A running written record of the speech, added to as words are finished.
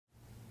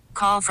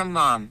Call from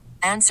mom.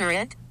 Answer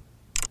it.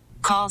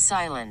 Call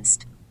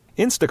silenced.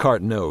 Instacart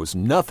knows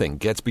nothing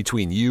gets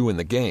between you and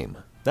the game.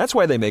 That's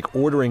why they make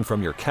ordering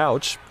from your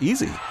couch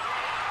easy.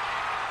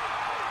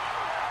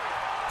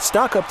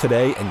 Stock up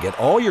today and get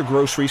all your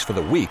groceries for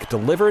the week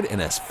delivered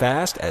in as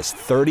fast as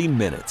 30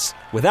 minutes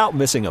without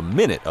missing a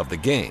minute of the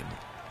game.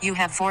 You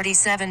have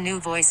 47 new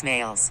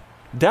voicemails.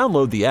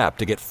 Download the app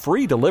to get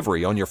free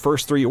delivery on your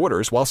first 3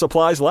 orders while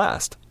supplies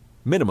last.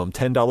 Minimum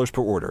 $10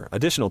 per order.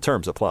 Additional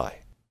terms apply.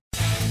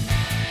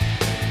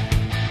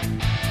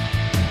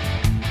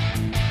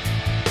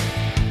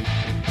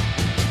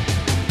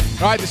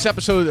 All right, this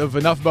episode of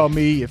Enough About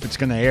Me, if it's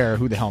going to air,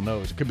 who the hell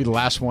knows? It could be the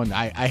last one.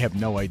 I have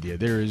no idea.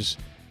 There is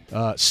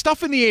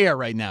stuff in the air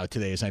right now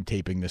today as I'm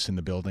taping this in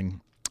the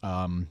building.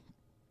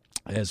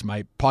 As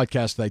my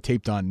podcast that I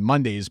taped on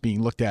Monday is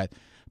being looked at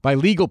by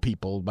legal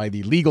people, by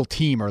the legal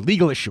team, or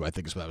legal issue, I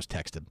think is what I was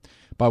texted,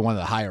 by one of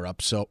the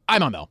higher-ups. So I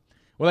don't know.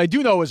 What I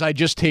do know is I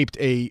just taped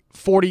about a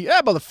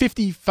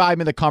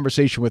 55-minute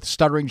conversation with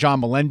Stuttering John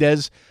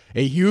Melendez,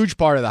 a huge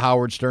part of the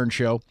Howard Stern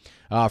Show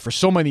for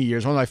so many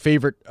years, one of my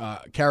favorite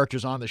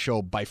characters on the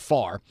show by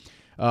far.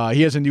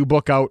 He has a new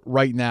book out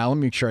right now. Let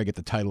me make sure I get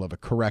the title of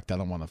it correct. I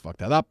don't want to fuck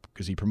that up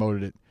because he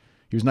promoted it.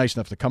 He was nice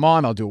enough to come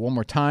on. I'll do it one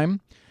more time.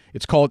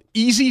 It's called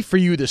Easy for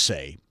You to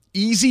Say.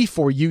 Easy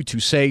for You to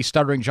Say,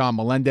 Stuttering John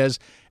Melendez.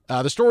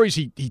 The stories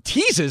he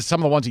teases,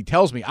 some of the ones he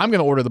tells me, I'm going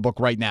to order the book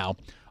right now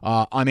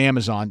on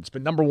Amazon. It's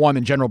been number one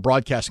in general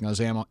broadcasting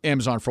on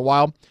Amazon for a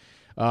while.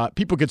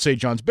 People could say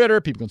John's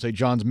bitter. People can say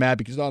John's mad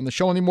because he's not on the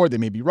show anymore. They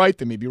may be right.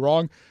 They may be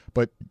wrong.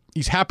 But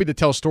he's happy to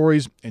tell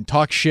stories and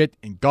talk shit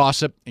and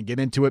gossip and get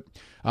into it.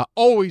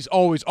 Always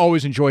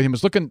enjoyed him.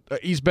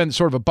 He's been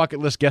sort of a bucket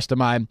list guest of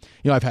mine.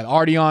 You know, I've had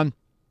Artie on.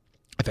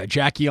 I've had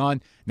Jackie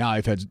on. Now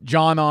I've had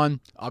John on.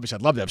 Obviously,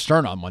 I'd love to have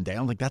Stern on one day. I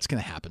don't think that's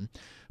going to happen.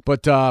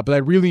 But I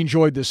really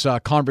enjoyed this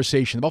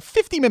conversation. About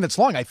 50 minutes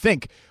long, I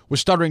think, with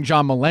Stuttering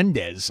John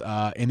Melendez.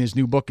 And his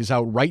new book is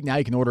out right now.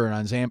 You can order it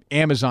on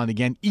Amazon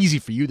again. Easy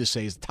for You to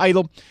Say is the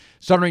title.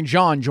 Stuttering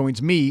John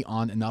joins me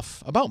on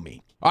Enough About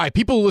Me. All right,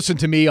 people who listen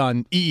to me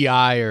on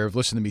EEI or have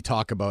listened to me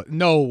talk about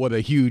know what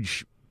a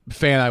huge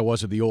fan I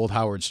was of the old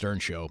Howard Stern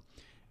Show.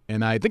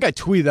 And I think I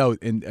tweeted out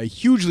in a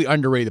hugely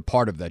underrated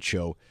part of that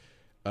show.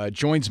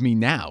 Joins me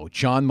now,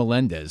 John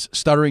Melendez,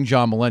 Stuttering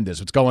John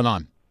Melendez. What's going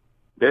on?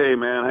 Hey,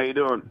 man. How you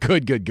doing?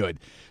 Good.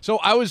 So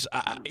I was,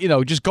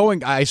 just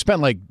going. I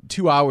spent like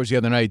 2 hours the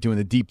other night doing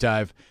a deep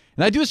dive.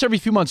 And I do this every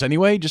few months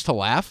anyway, just to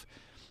laugh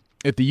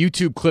at the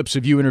YouTube clips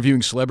of you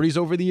interviewing celebrities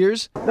over the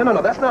years.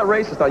 No, that's not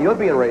racist. No, you're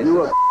being racist.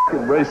 You are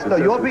racist. No,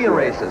 you're being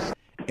racist.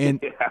 And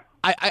Yeah.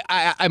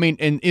 I mean,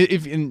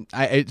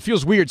 it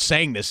feels weird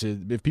saying this.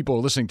 If people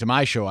are listening to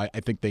my show, I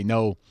think they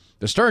know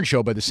the Stern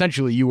Show. But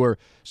essentially, you were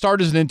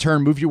started as an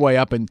intern, moved your way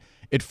up, and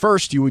at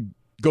first you would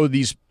go to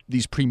these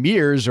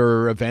premieres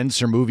or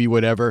events or movie,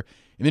 whatever,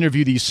 and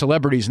interview these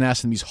celebrities and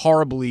ask them these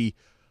horribly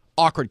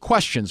awkward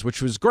questions,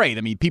 which was great.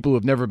 I mean, people who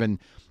have never been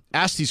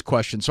asked these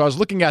questions. So I was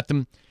looking at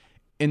them,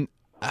 and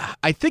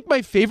I think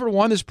my favorite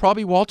one is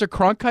probably Walter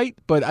Cronkite,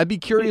 but I'd be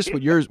curious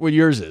what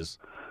yours is.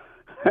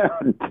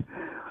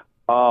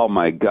 Oh,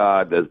 my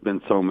God. There's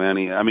been so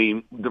many. I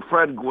mean, the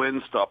Fred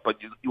Gwynn stuff, but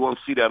you won't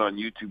see that on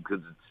YouTube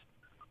because it's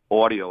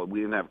audio. We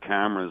didn't have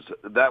cameras.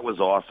 That was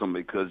awesome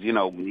because,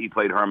 he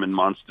played Herman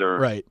Munster.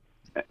 Right.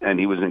 And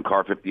he was in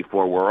Car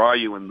 54, Where Are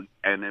You?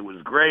 And it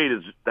was great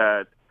is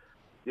that,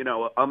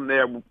 I'm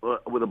there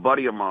with a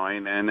buddy of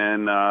mine, and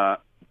then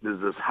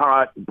there's this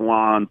hot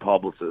blonde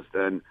publicist,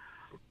 and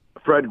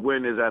Fred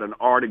Gwynn is at an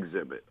art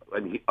exhibit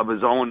of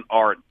his own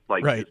art,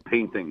 like right. his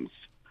paintings.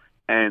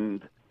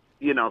 And,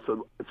 and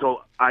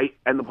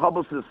the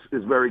publicist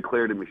is very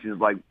clear to me. She's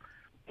like,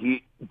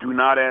 do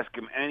not ask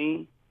him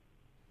any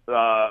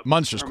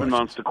Munster's Herman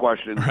Munster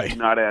questions. Right. Do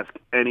not ask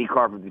any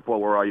Car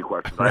 54, Where Are You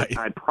questions. Right.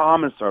 I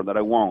promise her that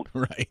I won't.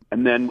 Right.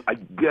 And then I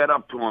get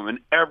up to him, and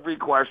every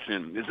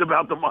question is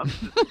about the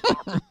Munsters in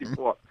Car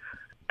 54.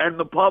 And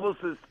the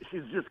publicist,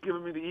 she's just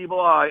giving me the evil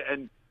eye,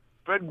 and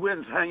Fred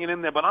Gwynn's hanging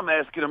in there, but I'm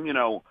asking him,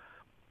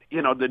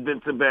 did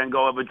Vincent Van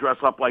Gogh ever dress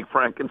up like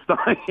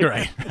Frankenstein?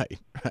 Right.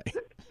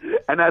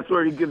 And that's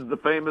where he gives the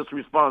famous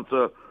response,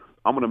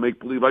 I'm going to make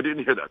believe I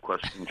didn't hear that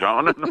question,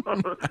 John. And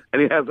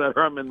he has that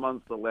Herman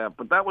Munster laugh.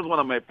 But that was one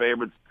of my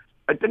favorites.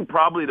 I think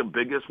probably the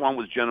biggest one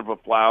was Jennifer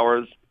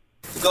Flowers.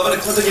 Governor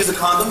Clinton use a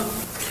condom?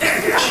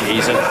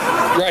 Jesus.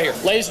 Right here.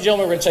 Ladies and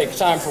gentlemen, we're going to take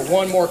time for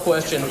one more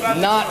question,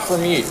 not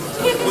from you.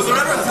 Was there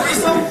ever a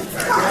threesome?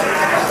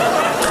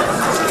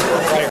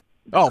 Right here.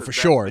 Oh, for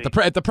sure.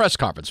 At the press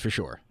conference, for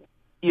sure.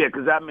 Yeah,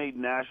 because that made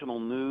national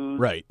news.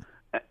 Right.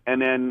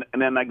 And then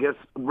I guess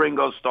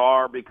Ringo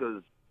Starr,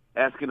 because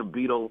asking a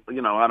Beatle, I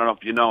don't know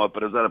if you know it,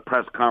 but it was at a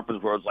press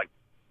conference where it was like,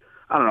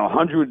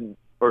 100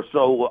 or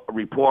so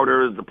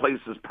reporters. The place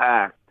is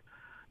packed.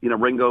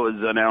 Ringo is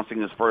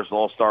announcing his first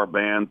all-star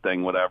band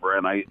thing, whatever.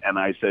 And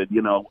I said,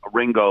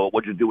 Ringo,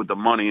 what'd you do with the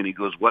money? And he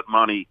goes, what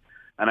money?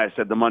 And I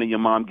said, the money your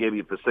mom gave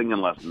you for singing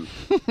lessons.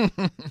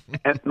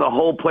 And the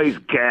whole place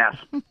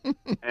gasped.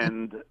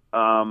 And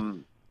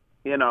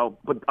You know,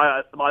 but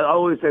I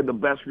always say the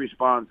best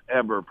response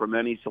ever from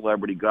any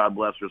celebrity, God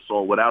bless her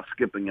soul, without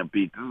skipping a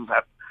beat.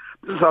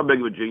 This is how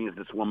big of a genius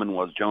this woman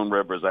was, Joan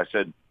Rivers. I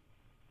said,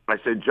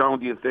 Joan,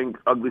 do you think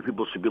ugly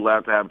people should be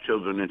allowed to have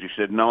children? And she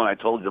said, no, and I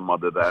told your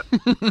mother that.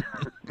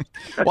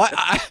 Well,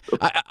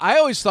 I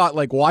always thought,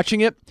 like, watching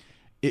it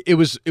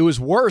was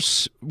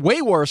worse,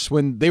 way worse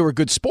when they were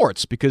good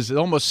sports because it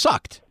almost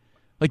sucked.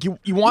 Like,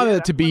 you wanted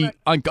it to be,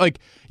 like,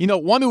 you know,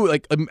 one who,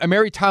 like,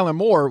 Mary Tyler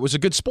Moore was a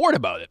good sport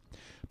about it.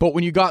 But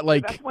when you got,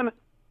 like...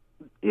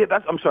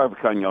 I'm sorry for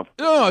cutting you off.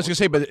 No, I was going to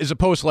say, but as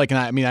opposed to, like, and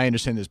I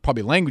understand there's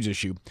probably a language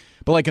issue,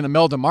 but like in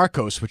Imelda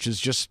Marcos, which is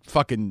just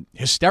fucking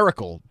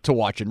hysterical to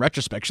watch in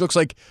retrospect. She looks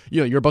like, you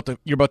know, you're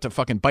about to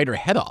fucking bite her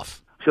head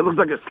off. She looks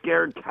like a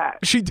scared cat.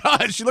 She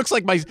does. She looks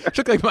like my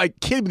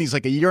kid when he's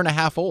like a year and a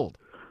half old.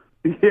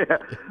 Yeah,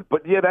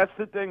 but yeah, that's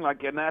the thing.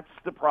 Like, and that's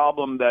the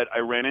problem that I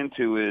ran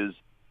into is,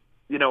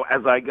 you know,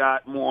 as I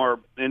got more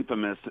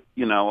infamous,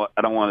 you know,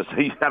 I don't want to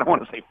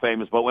say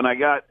famous, but when I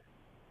got,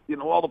 you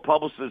know, all the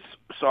publicists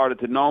started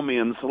to know me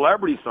and the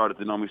celebrities started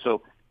to know me.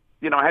 So,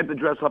 you know, I had to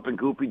dress up in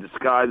goofy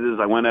disguises.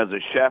 I went as a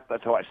chef.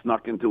 That's how I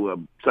snuck into a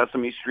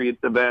Sesame Street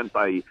event.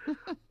 I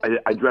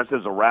dressed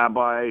as a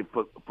rabbi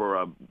for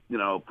a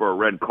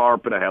red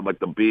carpet. I had like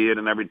the beard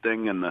and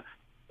everything. And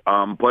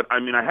but I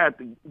mean, I had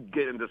to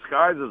get in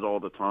disguises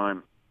all the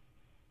time.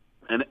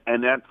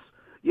 And that's,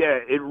 yeah,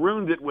 it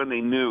ruined it when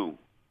they knew,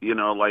 you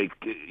know, like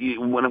when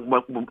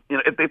you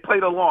know, if they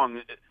played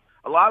along.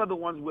 A lot of the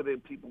ones where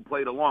people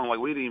played along, like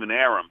we didn't even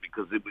air them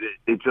because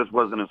it just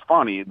wasn't as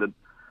funny.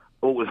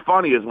 What was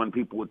funny is when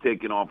people were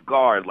taken off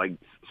guard, like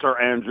Sir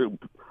Andrew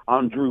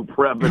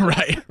Previn.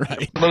 Right.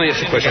 Let me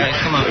ask you a question.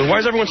 Why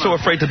is everyone so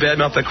afraid to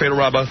badmouth that cradle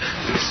robber,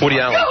 Woody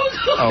Allen?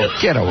 Oh,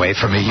 get away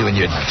from me, you and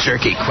your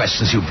jerky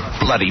questions, you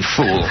bloody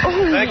fool.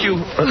 Thank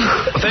you.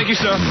 Thank you,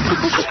 sir.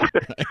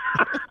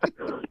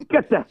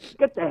 Get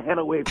the hell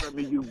away from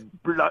me, you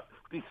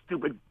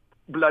stupid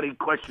bloody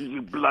questions,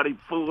 you bloody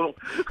fool.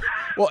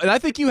 Well, and I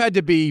think you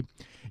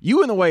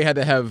in a way had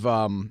to have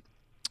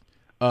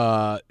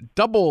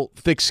double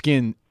thick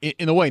skin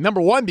in a way.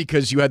 Number one,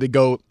 because you had to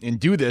go and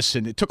do this,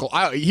 and it took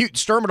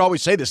Stern would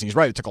always say this, and he's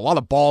right, it took a lot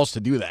of balls to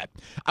do that.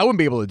 I wouldn't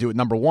be able to do it,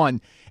 number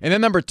one. And then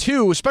number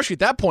two, especially at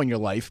that point in your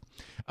life,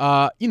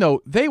 you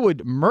know, they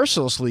would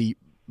mercilessly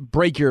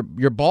break your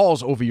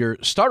balls over your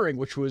stuttering,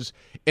 which was,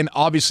 and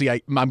obviously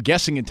I'm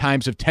guessing in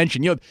times of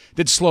tension, you know,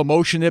 did slow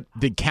motion it,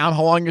 did count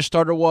how long your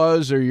stutter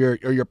was, or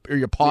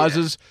your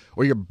pauses,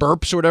 or your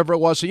burps, or whatever it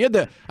was. So you had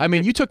to, I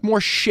mean, you took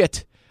more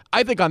shit,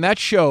 I think, on that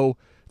show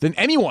than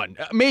anyone,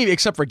 maybe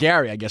except for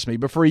Gary, I guess, maybe.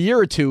 But for a year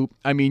or two,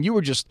 I mean,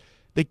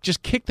 they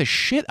just kicked the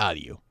shit out of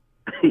you.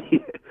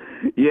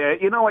 Yeah,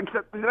 you know, like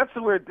that's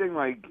the weird thing.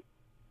 Like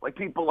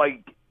people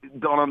like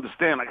don't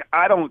understand. Like,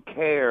 I don't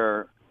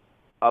care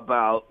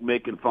about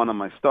making fun of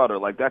my stutter.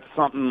 Like, that's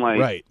something like,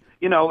 right.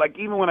 You know, like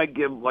even when I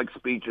give like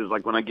speeches,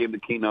 like when I gave the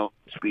keynote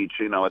speech,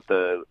 you know, at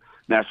the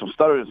National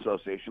Stuttering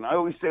Association, I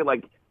always say,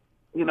 like,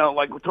 you know,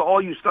 like to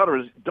all you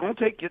stutterers, don't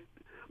take it.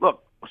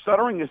 Look,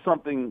 stuttering is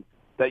something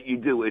that you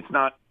do. It's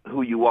not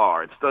who you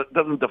are. It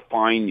doesn't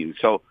define you.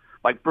 So,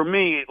 like for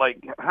me,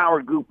 like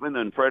Howard Goopman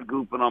and Fred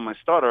Goopman on my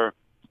stutter,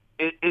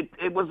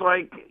 it was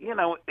like, you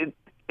know,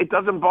 it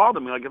doesn't bother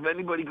me. Like if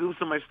anybody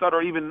goofs on my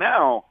stutter, even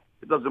now,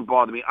 it doesn't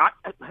bother me.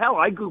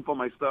 I goof on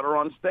my stutter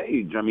on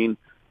stage. I mean,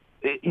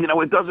 you know,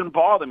 it doesn't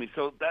bother me.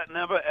 So that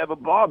never ever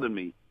bothered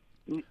me.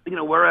 You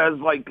know, whereas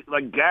like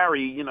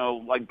Gary, you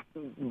know, like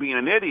being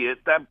an idiot,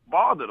 that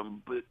bothered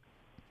him. But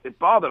it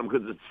bothered him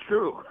because it's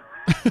true.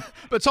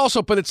 But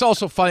it's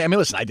also funny. I mean,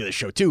 listen, I did a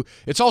show too.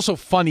 It's also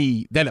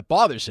funny that it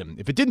bothers him.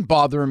 If it didn't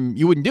bother him,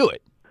 you wouldn't do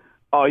it.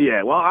 Oh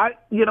yeah. Well, I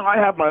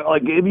have my,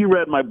 like, if you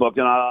read my book,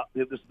 and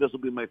this will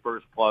be my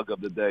first plug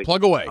of the day.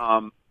 Plug away.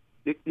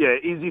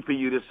 Easy for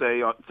you to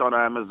say. It's on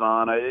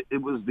Amazon. It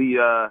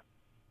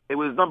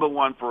was number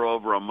one for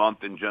over a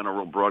month in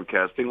general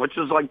broadcasting, which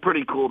is like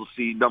pretty cool to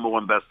see number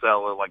one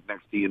bestseller like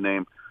next to your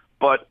name.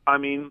 But I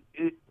mean,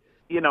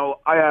 you know,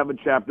 I have a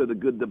chapter, The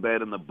Good, the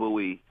Bad, and the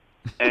Buoy,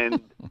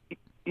 and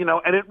you know,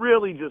 and it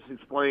really just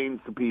explains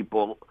to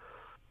people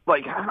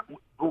like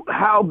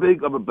how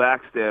big of a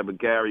backstabber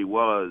Gary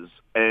was,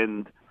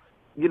 and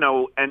you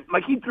know, and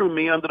like he threw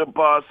me under the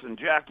bus and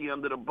Jackie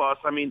under the bus.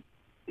 I mean,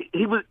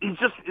 he's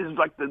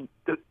like the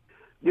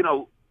you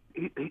know,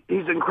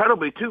 he's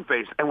incredibly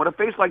two-faced, and with a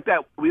face like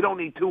that, we don't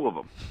need two of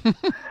them.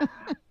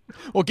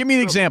 Well, give me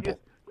an example.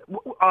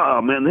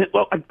 Oh man,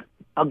 well,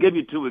 I'll give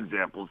you two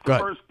examples. The Go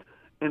ahead. first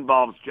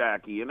involves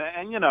Jackie,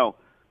 and you know,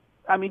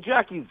 I mean,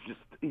 Jackie's just,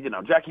 you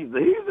know,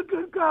 he's a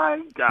good guy,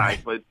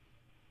 but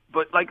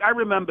like I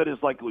remember this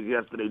like it was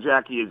yesterday.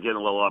 Jackie is getting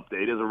a little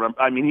update. He doesn't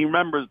remember. I mean, he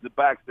remembers the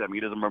backstabbing. He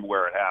doesn't remember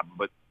where it happened,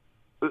 but.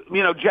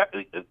 You know,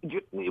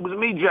 it was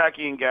me,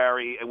 Jackie, and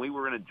Gary, and we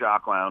were in a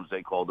jock lounge,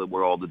 they called it,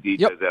 where all the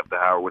DJs after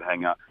Howard would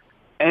hang out.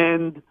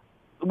 And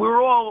we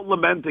were all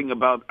lamenting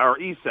about our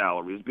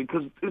e-salaries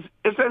because it's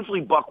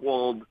essentially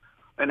Buchwald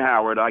and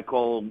Howard, I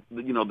call,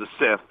 you know, the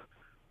Sith.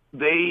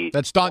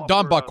 That's Don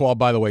Buchwald,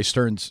 by the way,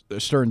 Stern's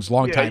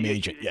longtime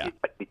agent. Yeah,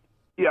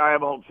 Yeah, I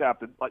have a whole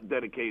chapter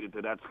dedicated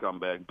to that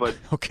scumbag. But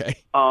okay.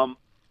 But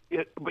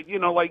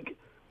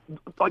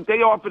like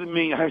they offered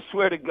me, I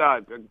swear to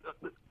God,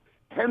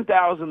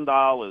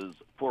 $10,000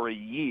 for a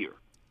year.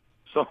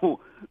 So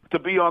to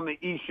be on the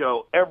E!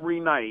 Show every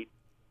night,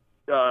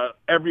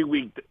 every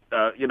week,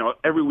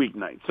 every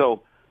weeknight.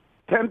 So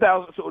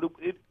 10,000. So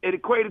it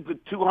equated to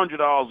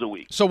 $200 a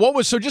week. So what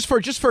was just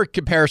for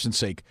comparison's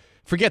sake?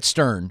 Forget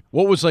Stern.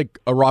 What was like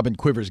a Robin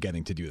Quivers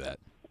getting to do that?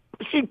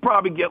 She'd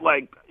probably get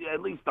like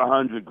at least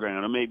 $100,000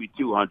 or maybe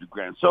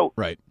 $200,000. So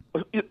right.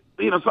 So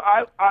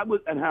I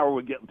would, and Howard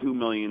would get $2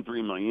 million,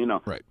 $3 million.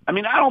 Right. I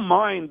mean, I don't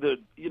mind the.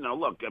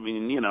 Look. I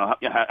mean,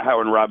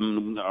 Howard and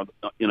Robin. They're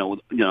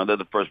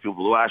the first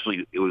people who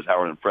actually it was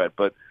Howard and Fred,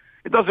 but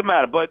it doesn't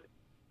matter. But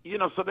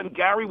so then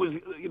Gary was.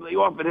 They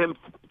offered him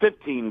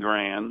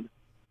 $15,000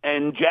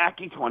 and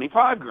Jackie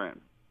 $25,000.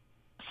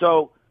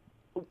 So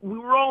we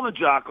were all in the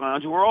Jock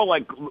Lounge. We were all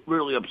like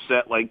really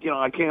upset. Like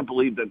I can't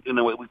believe that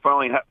we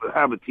finally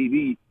have a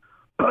TV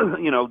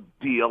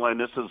deal, and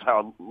this is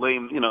how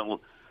lame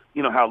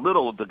how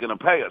little they're going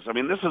to pay us. I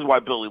mean, this is why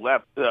Billy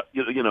left.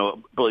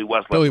 Billy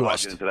West left. Billy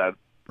West. I'll get into that.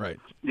 Right.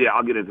 Yeah,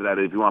 I'll get into that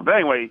if you want. But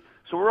anyway,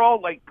 so we're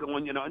all like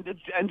going,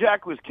 and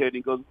Jack was kidding.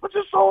 He goes, "Let's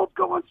just all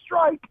go on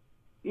strike,"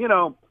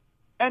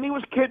 and he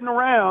was kidding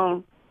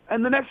around.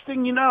 And the next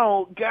thing you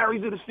know,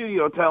 Gary's in the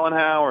studio telling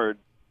Howard,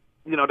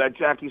 that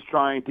Jackie's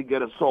trying to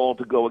get us all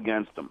to go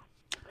against him.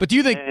 But do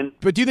you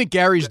think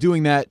Gary's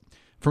doing that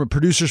from a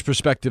producer's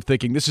perspective,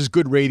 thinking this is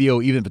good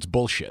radio, even if it's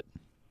bullshit?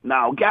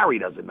 No, Gary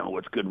doesn't know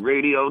what's good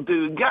radio,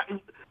 dude.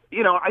 I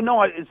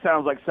know it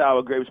sounds like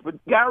sour grapes,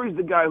 but Gary's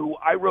the guy who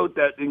I wrote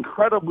that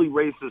incredibly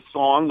racist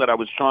song that I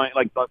was trying,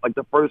 like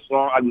the first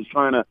song I was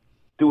trying to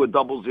do a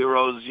Double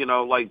Zeros,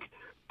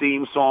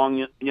 theme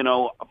song,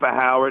 for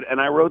Howard, and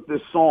I wrote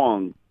this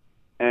song,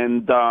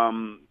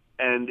 now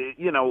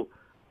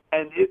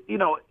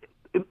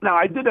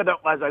I did it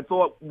as I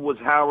thought was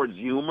Howard's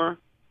humor,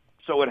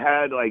 so it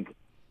had like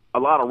a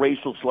lot of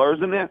racial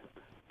slurs in there.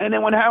 And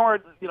then when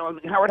Howard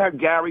had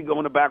Gary go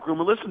in the back room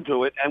and listen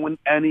to it,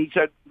 and he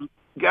said,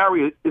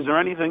 "Gary, is there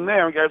anything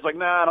there?" And Gary's like,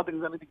 "Nah, I don't think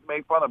there's anything to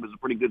make fun of. It's a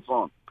pretty good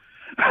song."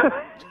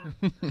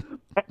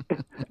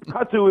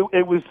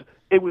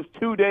 It was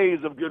 2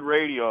 days of good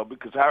radio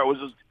because Howard was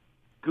just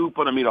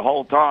goofing on me the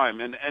whole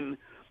time. And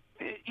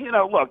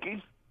look,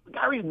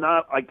 Gary's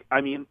not like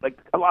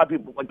a lot of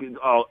people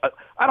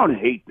I don't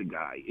hate the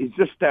guy. It's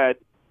just that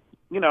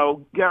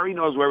Gary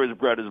knows where his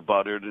bread is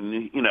buttered,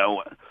 and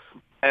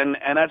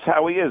and that's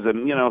how he is,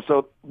 and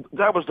so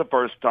that was the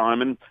first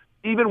time. And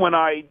even when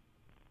I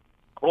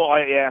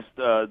asked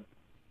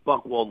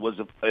Buchwald was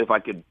if I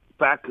could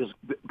fact,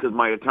 because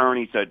my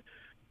attorney said,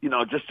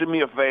 just do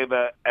me a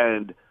favor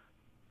and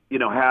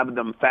have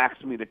them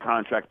fax me the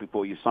contract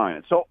before you sign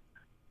it. So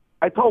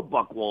I told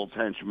Buchwald's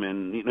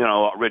henchman,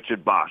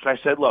 Richard Bosch, I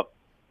said, look,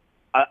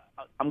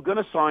 I'm going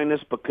to sign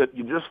this because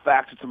you just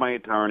fax it to my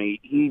attorney.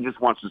 He just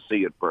wants to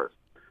see it first.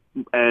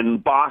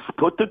 And Bosch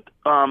put the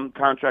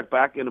contract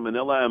back in a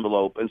manila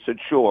envelope and said,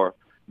 sure.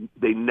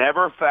 They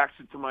never faxed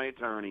it to my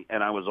attorney,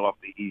 and I was off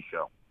the E!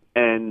 Show.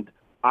 And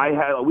I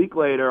had 2 weeks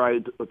later, I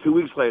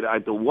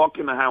had to walk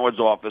into Howard's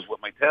office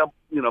with my tail,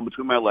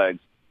 between my legs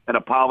and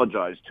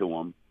apologize to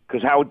him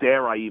because how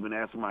dare I even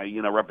ask my,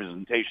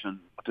 representation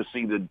to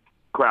see the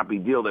crappy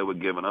deal they were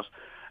giving us.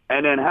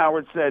 And then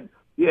Howard said,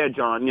 yeah,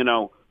 John,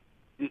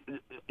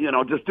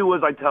 just do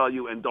as I tell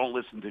you and don't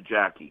listen to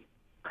Jackie.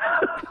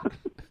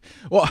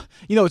 Well,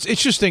 it's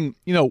interesting,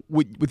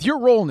 with your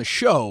role in the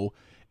show,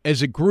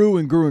 as it grew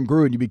and grew and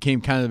grew, and you became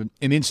kind of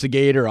an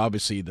instigator,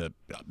 obviously the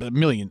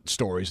million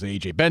stories, the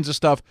A.J. Benza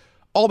stuff,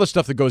 all the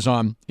stuff that goes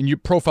on, and your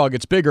profile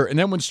gets bigger. And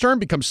then when Stern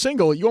becomes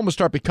single, you almost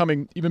start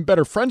becoming even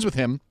better friends with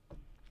him.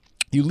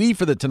 You leave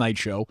for the Tonight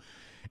Show,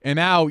 and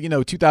now,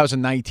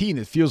 2019,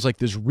 it feels like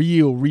there's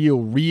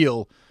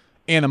real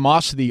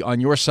animosity on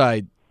your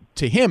side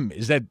to him.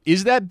 Is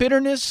that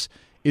bitterness?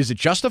 Is it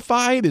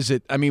justified? Is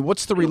it? I mean,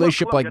 what's the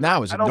relationship like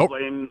now? Is it? I don't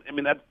blame. I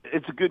mean,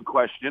 it's a good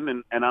question,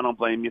 and I don't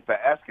blame you for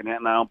asking it,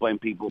 and I don't blame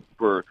people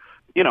for,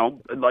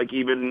 like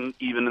even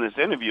in this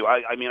interview.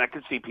 I mean, I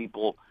could see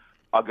people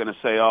are going to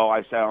say, "Oh,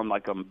 I sound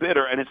like I'm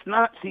bitter," and it's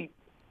not. See,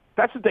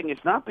 that's the thing.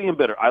 It's not being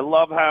bitter. I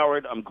love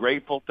Howard. I'm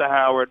grateful to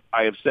Howard.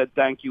 I have said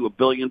thank you a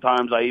billion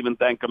times. I even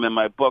thank him in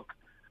my book.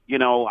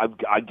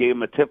 I gave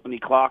him a Tiffany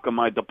clock on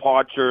my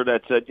departure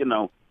that said,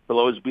 he'll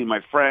always be my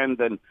friend,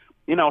 and.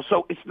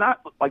 So it's not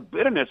like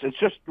bitterness. It's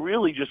just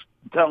really just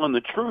telling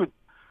the truth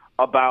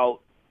about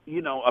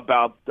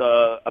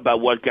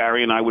what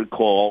Gary and I would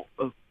call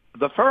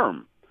the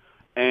firm.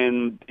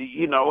 And,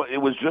 it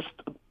was just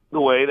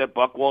the way that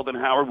Buchwald and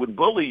Howard would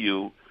bully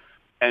you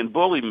and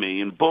bully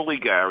me and bully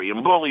Gary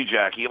and bully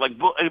Jackie. Like,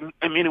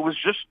 I mean, it was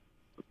just,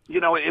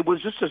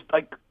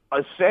 like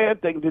a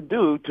sad thing to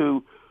do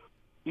to,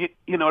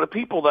 to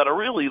people that are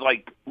really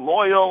like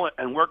loyal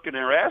and working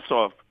their ass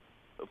off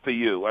for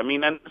you. I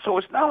mean, and so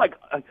it's not like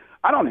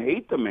I don't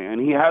hate the man.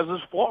 He has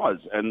his flaws,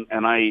 and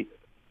I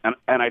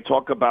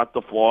talk about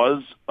the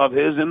flaws of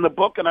his in the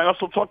book, and I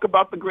also talk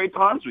about the great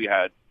times we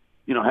had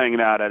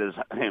hanging out at his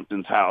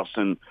Hamptons house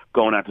and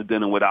going out to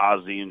dinner with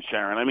Ozzy and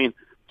Sharon. I mean,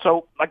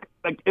 so like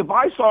if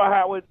I saw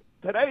Howard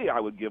today, I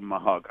would give him a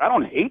hug. I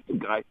don't hate the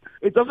guy.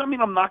 It doesn't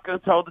mean I'm not going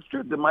to tell the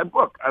truth in my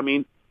book. I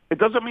mean, it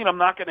doesn't mean I'm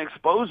not going to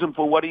expose him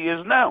for what he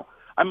is now.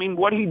 I mean,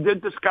 what he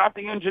did to Scott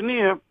the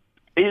engineer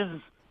is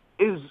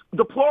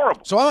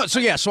deplorable. So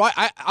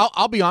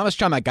I'll be honest,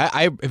 John. Like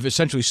I have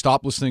essentially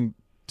stopped listening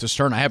to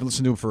Stern. I haven't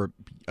listened to him for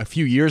a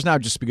few years now,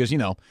 just because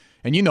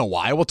and you know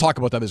why. We'll talk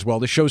about that as well.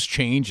 The show's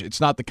changed. It's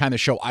not the kind of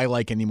show I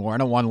like anymore. I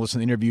don't want to listen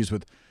to interviews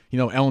with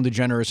Ellen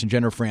DeGeneres and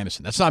Jennifer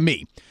Aniston. That's not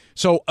me.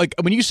 So like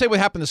when you say what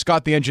happened to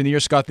Scott the engineer,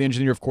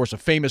 of course, a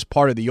famous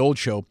part of the old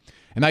show,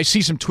 and I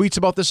see some tweets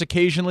about this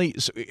occasionally.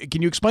 So,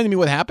 can you explain to me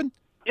what happened?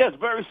 Yeah, it's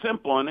very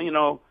simple,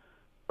 and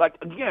like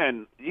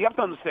again, you have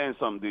to understand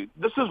something, dude.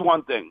 This is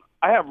one thing.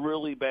 I have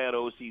really bad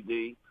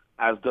OCD,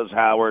 as does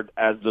Howard,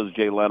 as does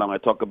Jay Leno. I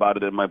talk about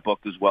it in my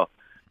book as well.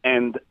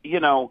 And,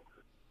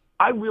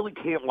 I really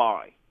can't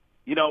lie.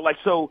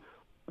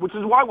 Which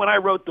is why when I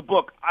wrote the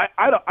book,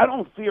 I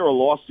don't fear a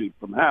lawsuit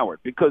from Howard,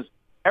 because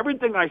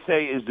everything I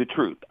say is the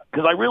truth,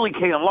 because I really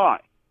can't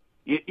lie.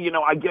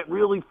 I get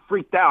really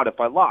freaked out if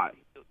I lie.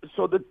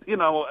 So that,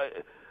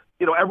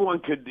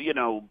 everyone could,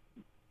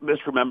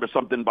 misremember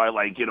something by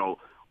like,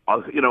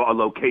 a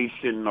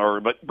location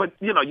but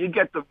you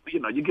get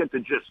the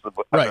gist of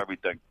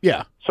everything.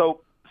 Yeah. So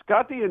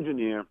Scott the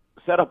engineer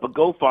set up a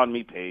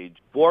GoFundMe page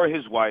for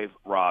his wife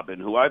Robin,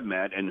 who I've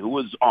met and who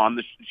was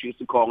on she used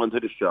to call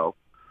into the show,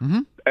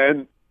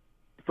 and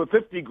for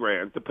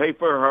 $50,000 to pay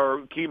for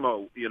her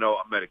chemo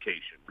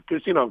medication,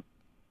 because she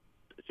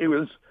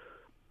was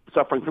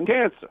suffering from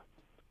cancer.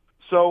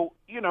 So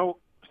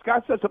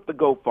Scott sets up the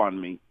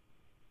GoFundMe,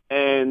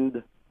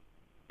 and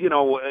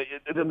and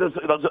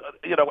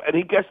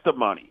he gets the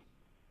money.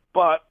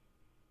 But,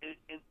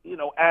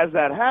 as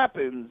that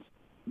happens,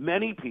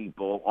 many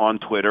people on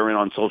Twitter and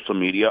on social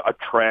media are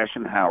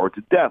trashing Howard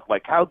to death.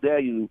 Like, how dare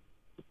you,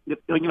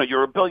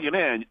 you're a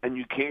billionaire and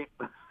you can't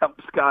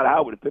help Scott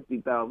Howard at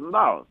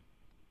 $50,000.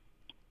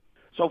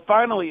 So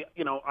finally,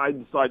 I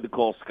decided to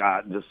call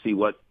Scott and just see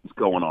what's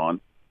going on.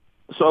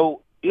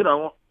 So,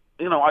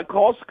 I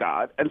call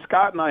Scott, and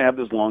Scott and I have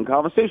this long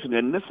conversation,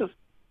 and this is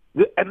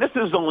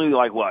only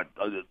like a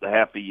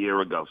half a year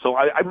ago. So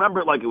I remember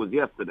it like it was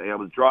yesterday. I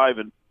was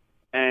driving,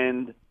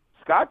 and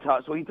Scott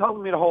he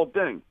told me the whole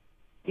thing.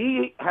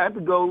 He had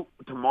to go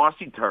to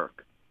Marcy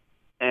Turk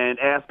and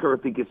ask her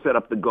if he could set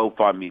up the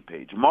GoFundMe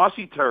page.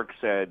 Marcy Turk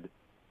said,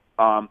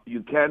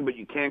 "You can, but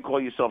you can't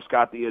call yourself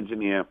Scott the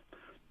engineer,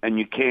 and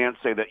you can't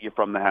say that you're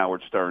from the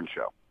Howard Stern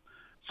show."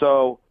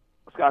 So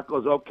Scott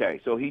goes, "Okay."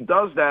 So he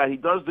does that. He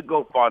does the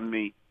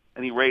GoFundMe,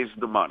 and he raises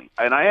the money.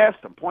 And I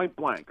asked him point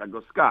blank. I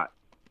go, "Scott,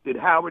 did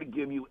Howard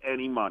give you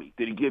any money?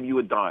 Did he give you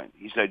a dime?"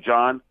 He said,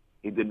 "John,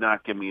 he did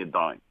not give me a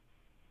dime."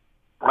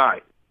 All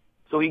right.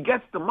 So he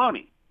gets the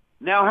money.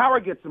 Now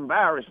Howard gets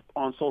embarrassed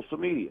on social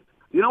media.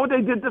 You know what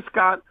they did to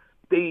Scott?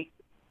 They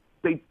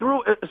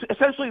threw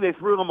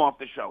him off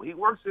the show. He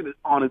works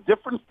on a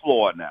different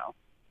floor now.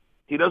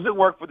 He doesn't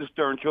work for the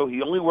Stern show.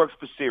 He only works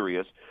for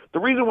Sirius. The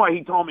reason why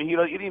he told me he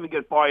didn't even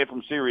get fired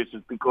from Sirius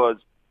is because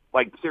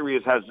like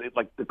Sirius has,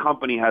 like the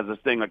company has this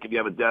thing, like if you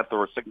have a death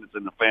or a sickness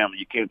in the family,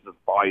 you can't just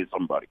fire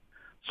somebody.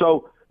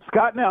 So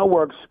Scott now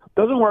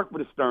doesn't work for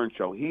the Stern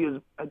show. He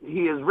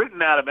is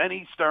written out of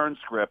any Stern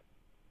script.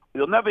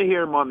 You'll never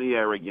hear him on the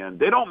air again.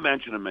 They don't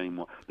mention him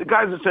anymore. The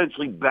guy's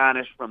essentially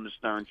banished from the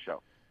Stern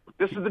show.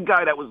 This is the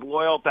guy that was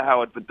loyal to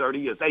Howard for 30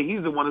 years. Hey,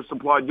 he's the one who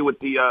supplied you with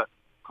the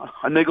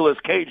Nicolas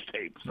Cage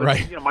tapes.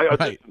 Right. My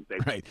audition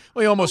tapes. Right.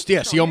 Well, he almost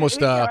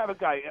have a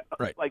guy,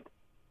 right. like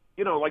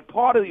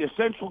part of the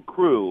essential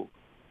crew.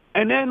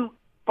 And then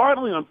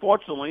finally,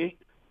 unfortunately,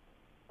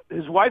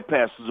 his wife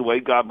passes away.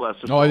 God bless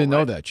her. Oh, I didn't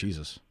know that.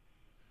 Jesus.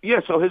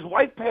 Yeah, so his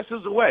wife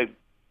passes away,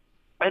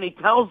 and he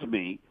tells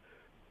me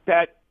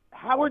that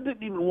Howard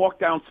didn't even walk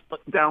down,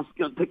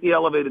 take the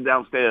elevator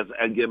downstairs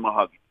and give him a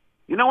hug.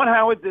 You know what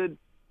Howard did?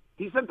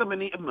 He sent them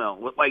an email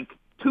with like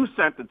 2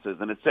 sentences,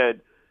 and it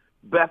said,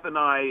 "Beth and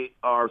I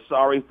are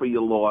sorry for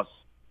your loss.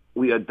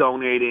 We are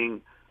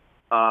donating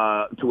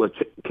to a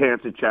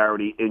cancer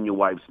charity in your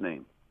wife's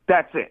name."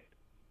 That's it.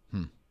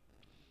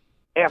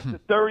 After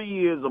 30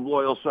 years of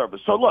loyal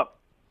service. So look,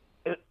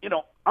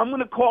 I'm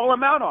going to call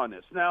him out on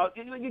this. Now,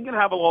 you're going to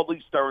have all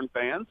these Stern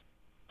fans.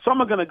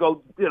 Some are going to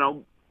go,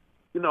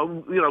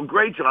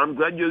 great, John. I'm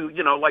glad you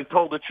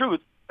told the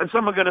truth. And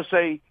some are going to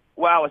say,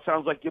 wow, it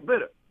sounds like you're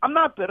bitter. I'm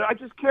not bitter. I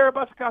just care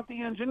about Scott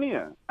the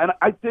engineer. And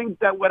I think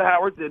that what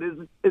Howard did is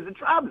a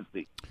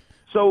travesty.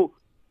 So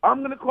I'm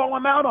going to call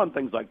him out on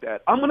things like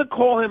that. I'm going to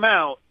call him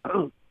out,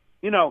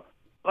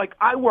 like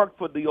I worked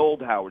for the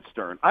old Howard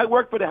Stern. I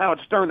worked for the Howard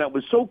Stern that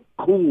was so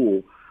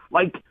cool.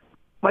 Like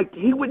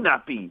he would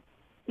not be,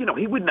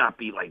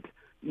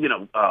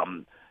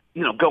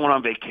 going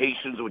on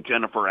vacations with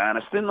Jennifer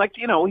Aniston. Like,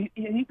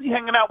 he'd be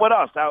hanging out with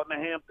us out in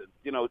the Hamptons,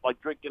 like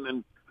drinking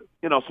and,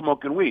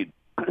 smoking weed.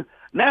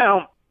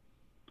 Now,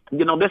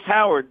 this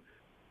Howard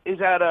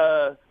is at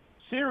a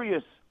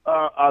serious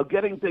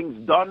getting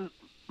things done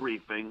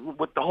briefing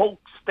with the whole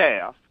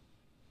staff.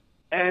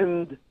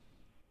 and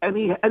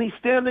he's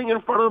standing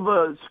in front of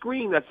a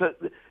screen that's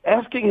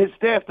asking his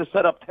staff to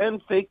set up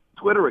 10 fake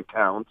Twitter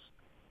accounts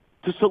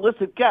to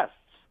solicit guests.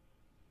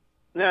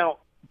 Now,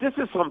 this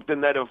is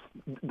something that if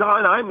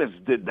Don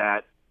Imus did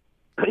that,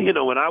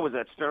 when I was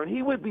at Stern,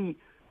 he would be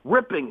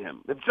ripping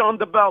him. If John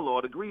DeBello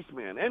or the Grease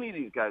Man, any of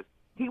these guys,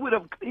 he would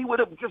have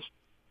just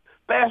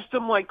bashed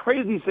him like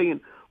crazy,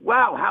 saying,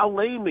 "Wow, how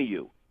lame are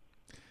you?"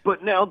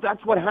 But now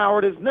that's what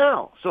Howard is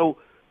now. So,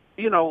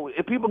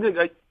 if people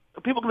gonna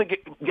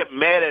get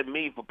mad at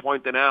me for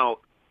pointing out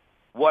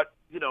what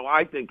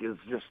I think is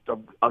just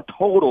a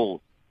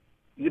total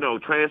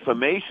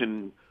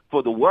transformation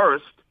for the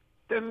worst,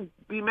 then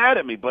be mad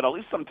at me. But at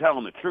least I'm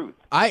telling the truth.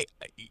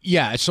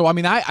 So I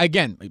mean, I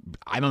don't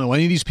know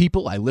any of these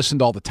people. I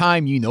listened all the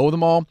time. You know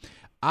them all.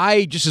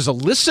 I just as a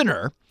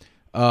listener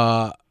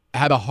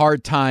had a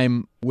hard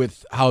time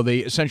with how they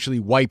essentially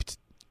wiped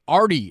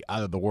Artie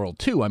out of the world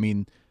too. I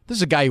mean, this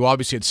is a guy who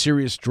obviously had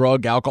serious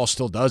drug, alcohol,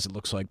 still does, it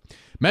looks like,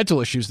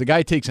 mental issues. The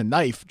guy takes a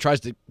knife, tries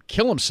to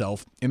kill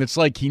himself, and it's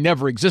like he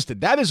never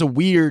existed. That's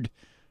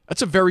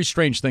a very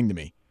strange thing to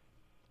me.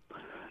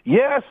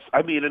 Yes.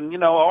 I mean,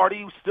 and,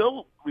 Artie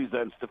still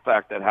resents the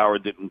fact that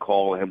Howard didn't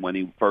call him when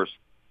he first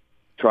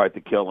tried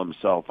to kill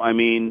himself. I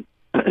mean,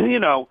 put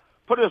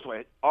it this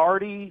way,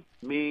 Artie,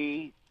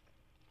 me,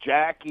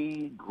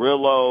 Jackie,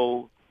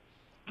 Grillo,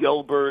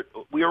 Gilbert,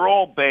 we are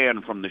all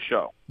banned from the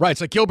show. Right.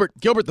 It's like Gilbert,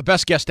 the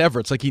best guest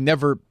ever. It's like it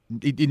never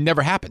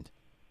happened.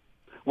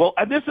 Well,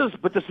 and this is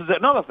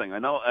another thing. I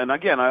know, and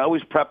again, I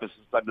always preface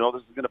this. I know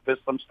this is going to piss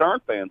some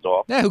Stern fans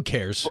off. Yeah, who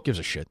cares? Gives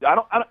a shit.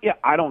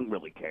 I don't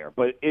really care.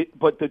 But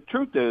the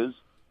truth is,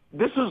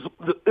 this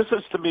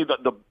is to me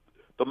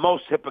the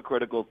most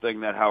hypocritical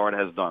thing that Howard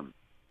has done.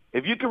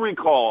 If you can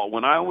recall,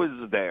 when I was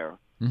there,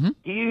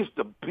 he used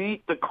to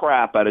beat the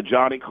crap out of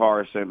Johnny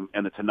Carson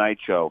and the Tonight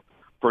Show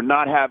for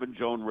not having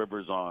Joan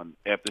Rivers on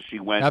after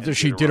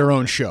she did her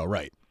own show.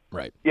 Right.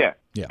 Yeah.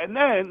 And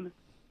then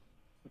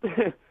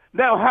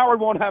now Howard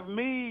won't have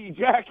me,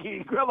 Jackie,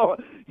 Grillo.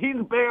 He's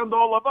banned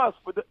all of us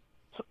for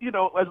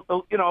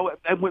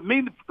and with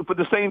me for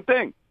the same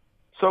thing.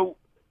 So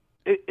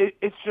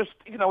it's just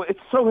it's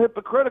so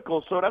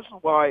hypocritical. So that's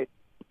why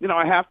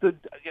I have to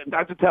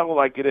tell it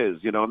like it is.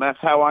 And that's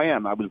how I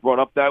am. I was brought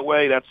up that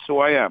way. That's who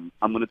I am.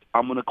 I'm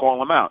gonna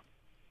call him out.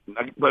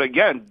 But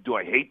again, do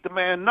I hate the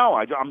man? No,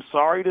 I'm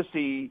sorry to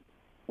see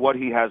what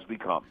he has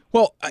become.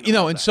 Well,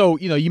 so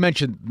you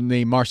mentioned the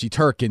name Marcy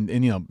Turk, and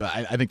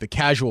I think the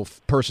casual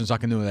person's not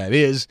going to know who that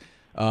is.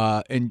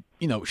 And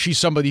she's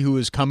somebody who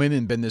has come in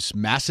and been this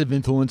massive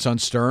influence on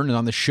Stern and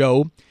on the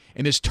show,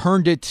 and has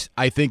turned it.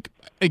 I think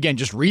again,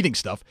 just reading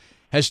stuff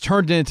has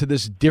turned it into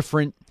this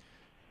different,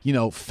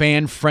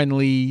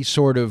 fan-friendly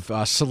sort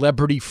of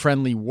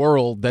celebrity-friendly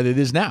world that it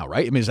is now.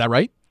 Right? I mean, is that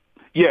right?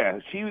 Yeah,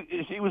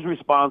 she was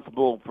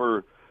responsible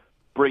for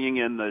bringing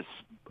in this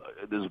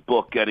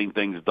book, Getting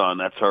Things Done.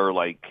 That's her,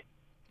 her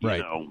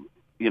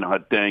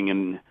thing,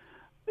 and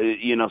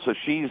so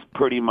she's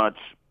pretty much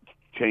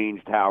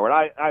changed Howard.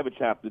 I have a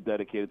chapter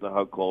dedicated to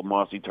her called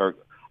Marcy Turk,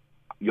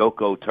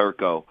 Yoko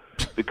Turco,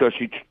 because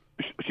she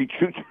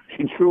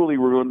truly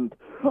ruined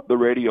the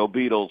radio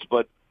Beatles.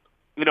 But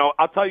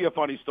I'll tell you a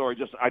funny story.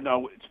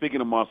 Speaking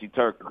of Marcy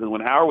Turk, because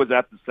when Howard was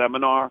at the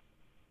seminar,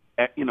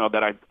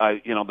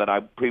 that I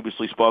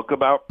previously spoke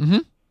about.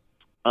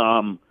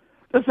 Mm-hmm.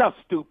 This is how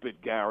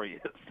stupid Gary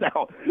is.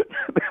 Now,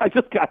 I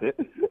just got it,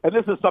 and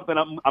this is something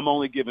I'm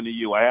only giving to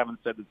you. I haven't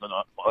said this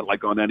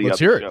on any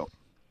Let's other hear show. It.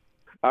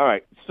 All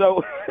right,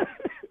 so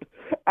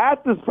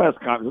at this press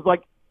conference,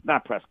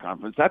 not press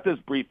conference, at this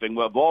briefing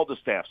of all the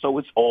staff. So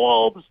it's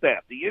all the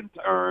staff, the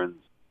interns,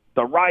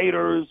 the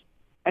writers,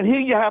 and here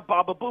you have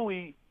Baba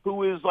Booey,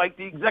 who is like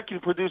the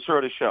executive producer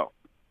of the show.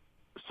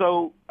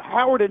 So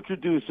Howard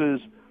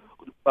introduces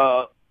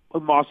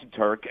Marcy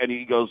Turk, and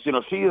he goes,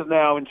 she is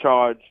now in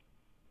charge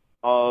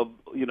of,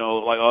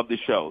 of the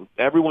show.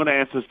 Everyone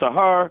answers to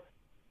her.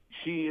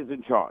 She is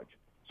in charge.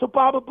 So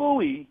Baba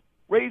Booey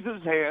raises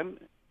his hand,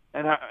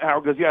 and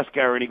Howard goes, "Yes,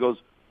 Gary." And he goes,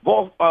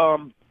 "Well,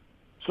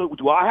 so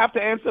do I have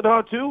to answer to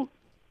her too?"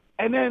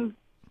 And then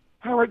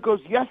Howard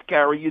goes, "Yes,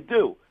 Gary, you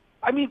do."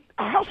 I mean,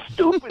 how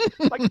stupid!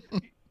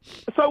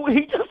 So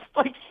he just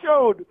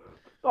showed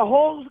the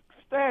whole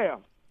staff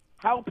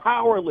how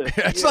powerless.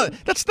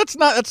 That's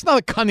not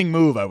a cunning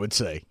move, I would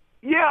say.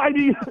 Yeah, I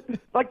mean,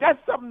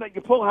 that's something that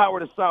you pull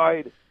Howard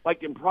aside,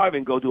 in private,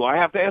 and go, "Do I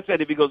have to answer?"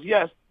 And if he goes,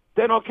 "Yes,"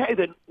 then okay,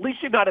 then at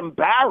least you're not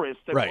embarrassed.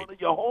 Right.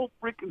 Your whole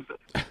freaking.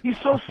 He's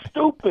so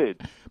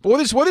stupid. But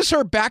what is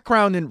her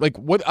background in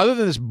what other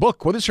than this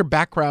book? What is her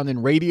background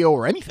in radio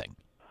or anything?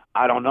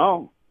 I don't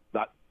know.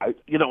 I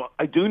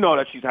do know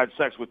that she's had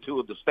sex with two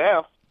of the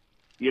staff.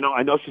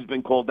 I know she's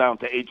been called down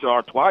to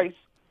HR twice.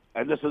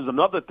 And this is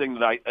another thing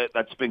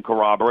that's been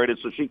corroborated,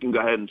 so she can go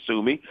ahead and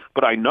sue me.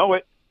 But I know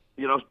it.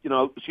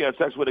 She had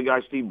sex with a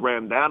guy, Steve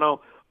Brandano.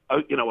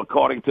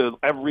 According to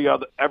every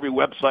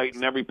website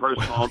and every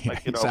person.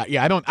 Exactly.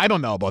 Yeah, I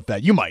don't know about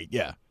that. You might,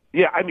 yeah.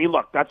 Yeah, I mean,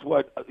 look, that's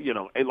what we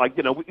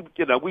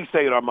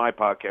say it on my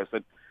podcast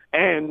that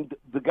And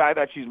the guy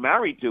that she's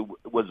married to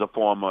was a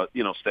former,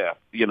 staff,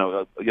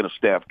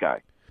 staff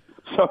guy.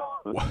 So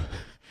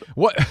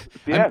what?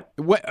 Yeah.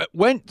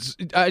 When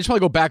I just want to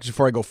go back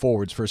before I go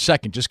forwards for a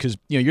second, just because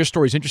your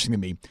story is interesting to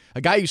me.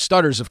 A guy who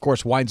stutters, of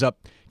course, winds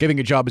up getting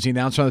a job as the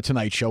announcer on the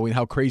Tonight Show, and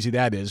how crazy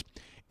that is.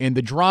 And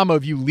the drama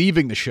of you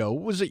leaving the show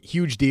was a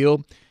huge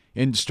deal.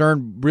 And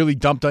Stern really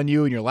dumped on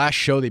you in your last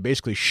show. They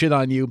basically shit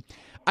on you.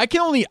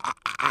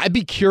 I'd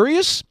be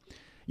curious,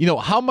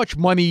 how much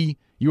money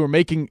you were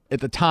making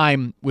at the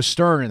time with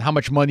Stern and how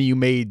much money you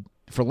made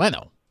for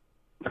Leno.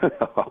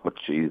 Oh,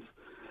 jeez.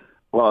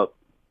 Well,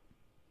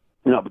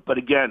 but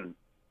again,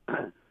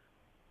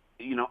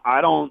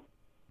 I don't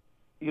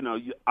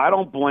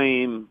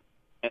blame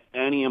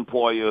any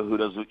employer who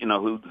doesn't,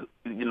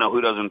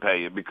 who doesn't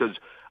pay you, because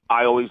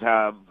I always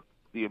have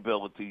the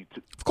ability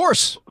to, of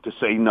course, to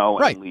say no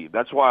right. and leave.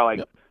 That's why,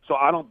 so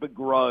I don't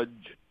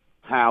begrudge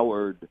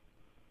Howard,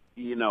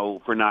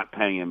 for not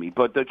paying me.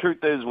 But the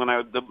truth is, when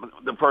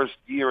the first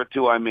year or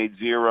two, I made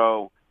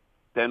zero.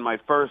 Then my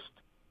first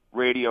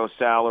radio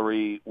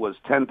salary was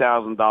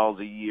 $10,000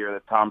 a year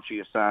that Tom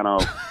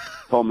Chiusano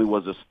told me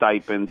was a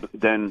stipend.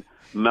 Then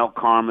Mel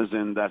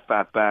Karmazin, that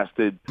fat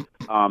bastard,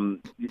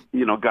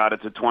 got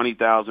it to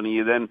 $20,000 a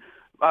year. Then,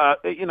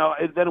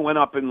 it then went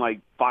up in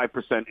like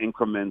 5%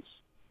 increments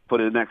for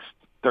the next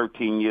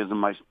 13 years of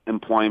my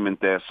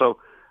employment there. So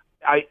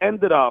I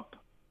ended up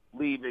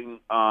leaving.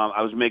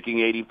 I was making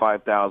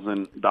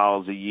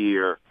 $85,000 a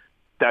year.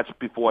 That's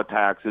before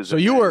taxes. So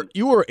you were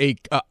a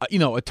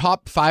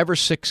top 5 or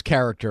 6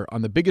 character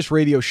on the biggest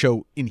radio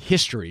show in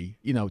history.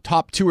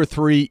 Top 2 or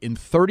 3 in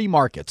 30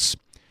 markets.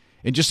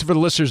 And just for the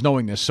listeners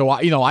knowing this, so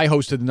I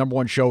hosted the number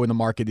 1 show in the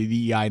market at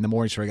EEI in the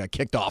morning, so I got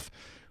kicked off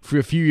for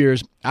a few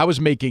years. I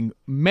was making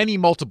many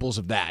multiples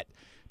of that.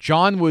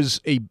 John was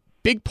a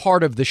big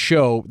part of the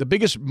show, the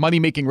biggest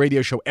money-making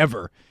radio show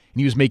ever,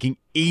 and he was making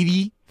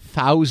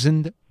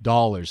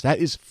 $80,000. That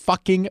is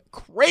fucking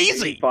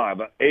crazy.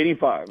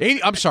 85.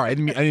 I'm sorry, I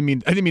didn't mean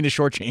to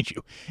shortchange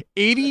you.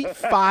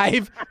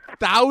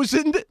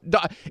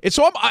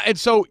 $85,000. And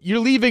so you're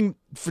leaving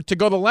to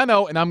go to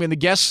Leno, and I'm going to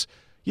guess,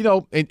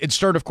 and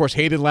Stern, of course,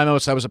 hated Leno.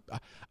 So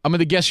I'm going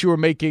to guess you were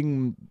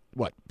making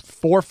what,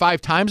 4 or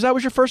 5 times that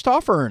was your first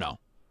offer, or no?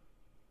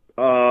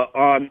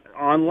 On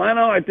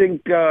Leno, I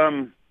think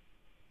the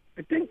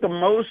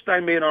most I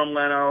made on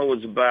Leno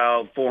was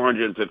about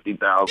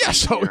 $450,000. Yeah,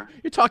 so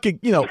you're talking,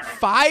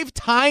 5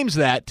 times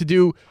that to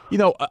do,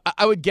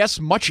 I would guess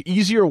much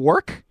easier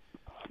work.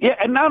 Yeah,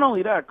 and not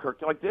only that,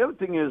 Kirk. Like the other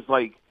thing is,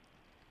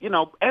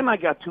 and I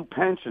got 2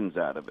 pensions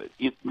out of it.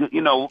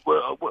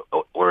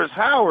 Whereas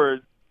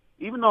Howard,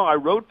 even though I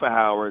wrote for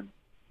Howard,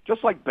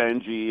 just like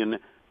Benji, and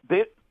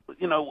they,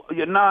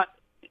 you're not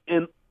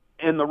in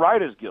the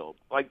Writers Guild.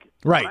 Like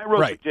right, when I wrote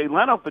right. for Jay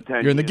Leno for 10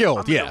 years. You're in the guild,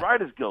 I'm in the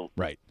Writers Guild.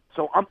 Right.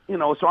 So I'm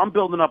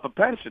building up a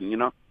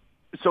pension,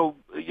 So,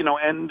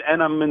 and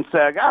I'm in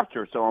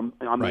SAG-AFTRA, so I'm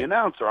right. the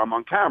announcer. I'm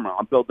on camera.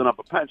 I'm building up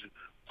a pension.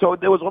 So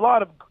there was a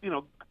lot of,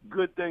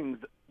 good things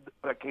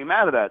that came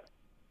out of that.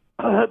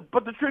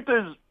 But the truth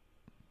is,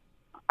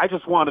 I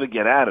just wanted to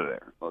get out of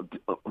there. You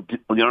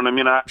know what I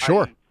mean?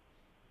 Sure.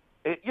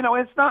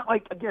 It's not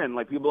like, again,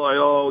 like people are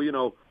like, oh,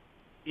 you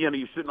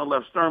shouldn't have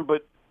left Stern.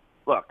 But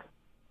look,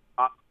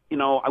 I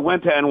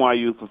went to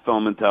NYU for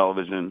film and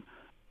television.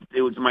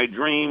 It was my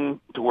dream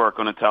to work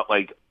on a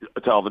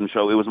television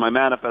show. It was my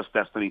manifest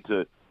destiny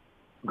to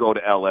go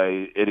to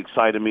L.A. It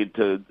excited me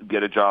to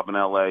get a job in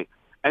L.A.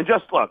 And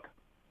just look,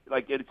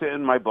 like it's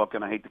in my book,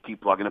 and I hate to keep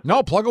plugging it.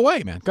 No, plug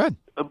away, man. Go ahead.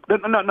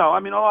 No. I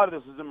mean, a lot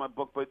of this is in my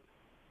book, but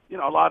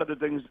a lot of the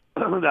things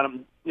that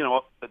I'm,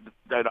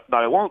 that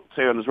I won't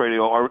say on this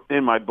radio are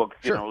in my book.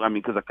 Sure. I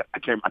mean, because I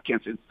can't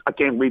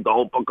read the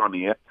whole book on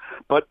the air.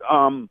 But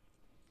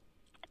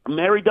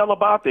Mary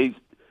Delabate,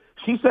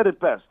 she said it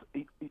best.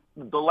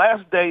 The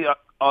last day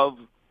of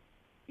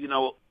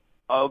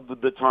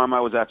the time I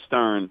was at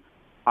Stern,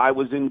 I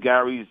was in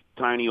Gary's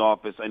tiny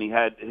office, and he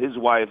had his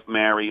wife,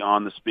 Mary,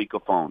 on the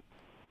speakerphone.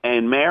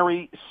 And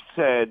Mary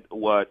said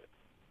what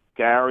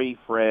Gary,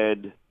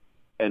 Fred,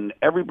 and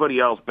everybody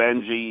else,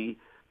 Benji,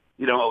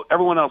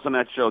 everyone else on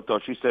that show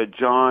thought. She said,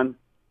 John,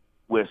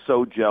 we're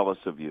so jealous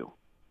of you.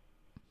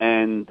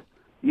 And,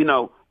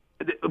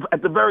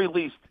 at the very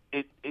least,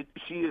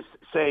 she is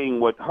saying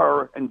what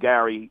her and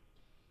Gary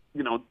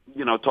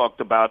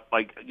talked about,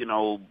 like,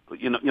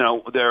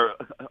 their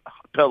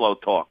pillow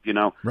talk,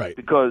 Right.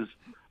 Because,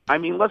 I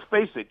mean, let's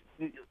face it.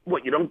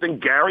 What, you don't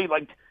think Gary,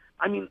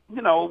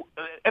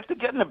 after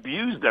getting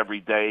abused every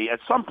day, at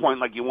some point,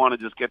 like, you want to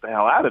just get the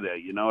hell out of there,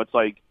 It's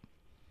like,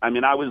 I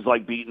mean, I was,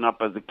 like, beaten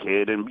up as a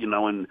kid and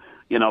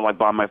like,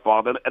 by my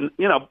father. And,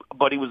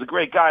 but he was a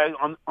great guy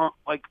on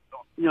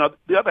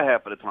the other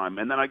half of the time.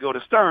 And then I go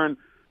to Stern,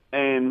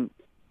 and,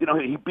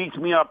 he beats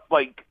me up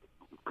like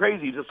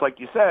crazy, just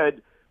like you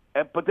said.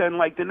 But then,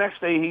 like, the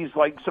next day, he's,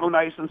 like, so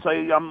nice and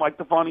say I'm, like,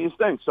 the funniest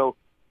thing. So,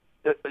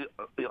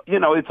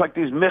 it's like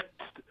these mixed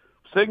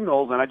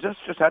signals, and I just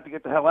had to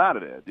get the hell out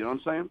of there. You know what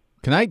I'm saying?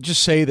 Can I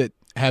just say that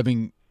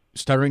having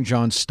Stuttering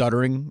John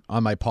stuttering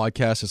on my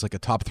podcast is like a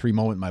top 3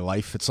 moment in my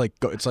life. It's like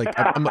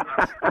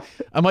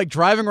I'm like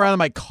driving around in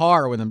my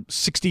car when I'm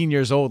 16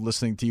 years old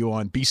listening to you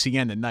on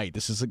BCN at night.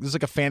 This is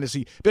like a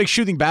fantasy. It'd be like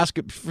shooting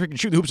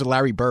shooting hoops with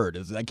Larry Bird.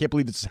 I can't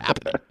believe this is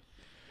happening.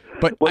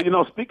 But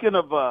speaking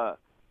of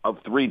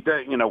 3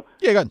 things,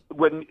 yeah, go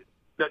ahead.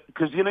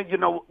 Because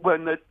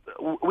when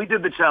we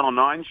did the Channel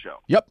 9 show.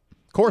 Yep,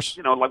 of course.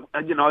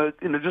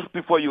 Just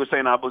before you were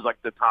saying I was like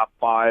the top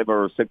 5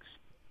 or 6,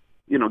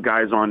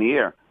 guys on the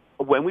air.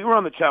 When we were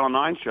on the Channel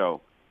 9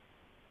 show,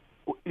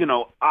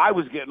 I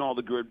was getting all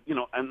the good,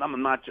 and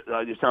I'm not.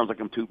 It sounds like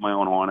I'm tooting my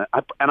own horn,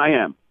 and I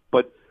am.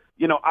 But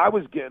I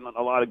was getting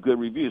a lot of good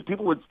reviews.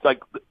 People would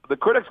the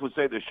critics would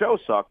say the show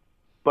sucked,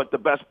 but the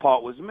best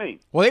part was me.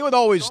 Well, they would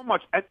always so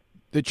much.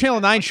 The Channel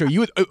 9 show.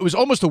 It was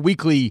almost a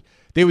weekly.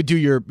 They would do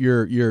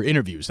your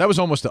interviews. That was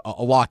almost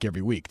a lock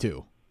every week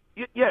too.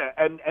 Yeah,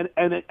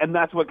 and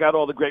that's what got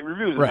all the great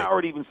reviews. And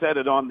Howard even said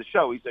it on the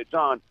show. He said,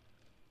 John,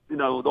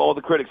 all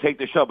the critics hate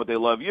the show, but they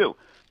love you.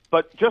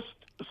 But just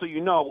so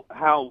you know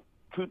how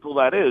truthful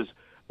that is,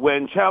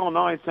 when Channel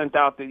 9 sent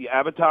out the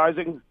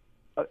advertising,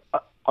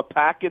 a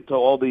packet to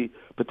all the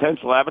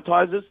potential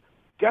advertisers,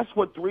 guess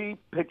what 3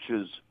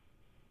 pictures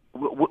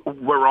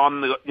were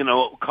on the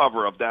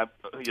cover of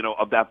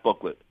that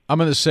booklet? I'm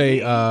going to say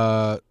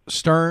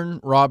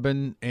Stern,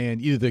 Robin,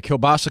 and either the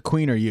Kielbasa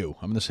Queen or you.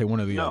 I'm going to say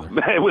one or the other.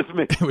 No, it was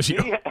me. It was you.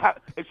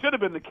 It should have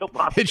been the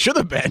Kielbasa. It should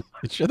have been.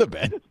 It should have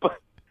been.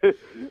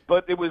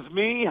 But it was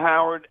me,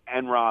 Howard,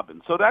 and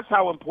Robin. So that's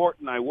how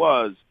important I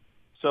was.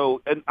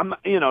 So and I'm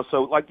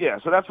so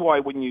that's why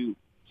when you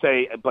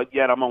say, but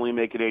yet I'm only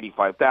making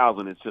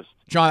 $85,000, it's just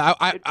John.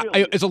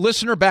 I as a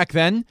listener back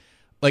then,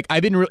 like I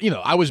didn't really,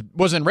 I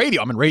wasn't in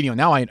radio. I'm in radio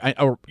now. I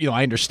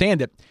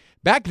understand it.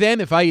 Back then,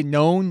 if I had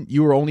known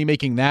you were only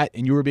making that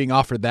and you were being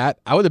offered that,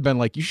 I would have been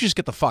like, you should just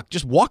get the fuck,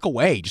 just walk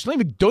away. Just don't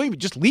even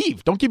just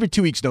leave. Don't give your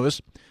 2 weeks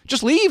notice.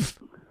 Just leave.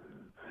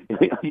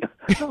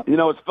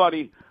 It's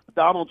funny.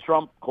 Donald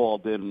Trump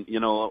called in,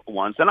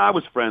 once, and I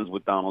was friends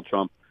with Donald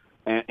Trump,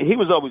 and he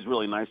was always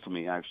really nice to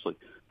me, actually.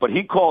 But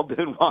he called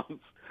in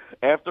once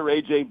after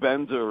A.J.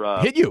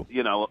 Benzer hit you.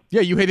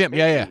 Yeah, you hit him.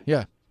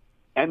 Yeah.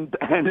 And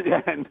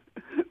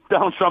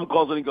Donald Trump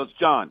calls in and goes,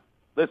 John,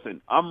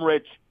 listen, I'm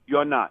rich,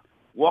 you're not.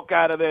 Walk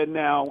out of there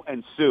now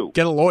and sue.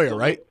 Get a lawyer,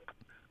 right?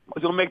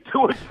 You'll make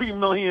 $2 or $3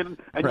 million,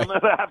 and you'll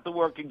never have to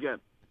work again.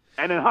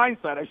 And in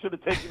hindsight, I should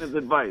have taken his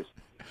advice.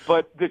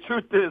 But the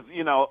truth is,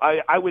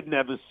 I would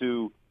never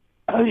sue,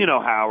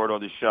 Howard or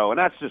the show, and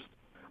that's just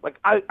like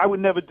I would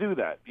never do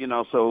that.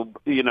 So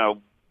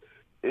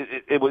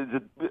it was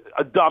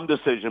a dumb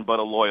decision, but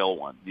a loyal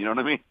one. You know what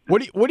I mean?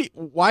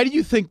 Why do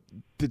you think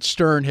that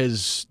Stern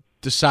has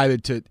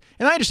decided to?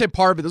 And I understand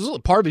part of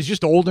it. He's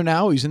just older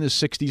now. He's in his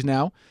 60s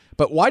now.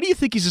 But why do you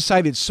think he's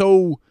decided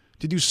to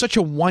do such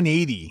a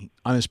 180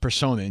 on his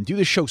persona and do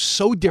the show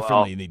so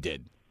differently than he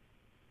did?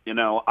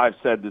 I've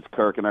said this,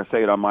 Kirk, and I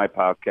say it on my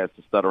podcast,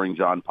 the Stuttering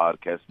John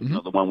podcast. Mm-hmm.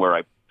 The one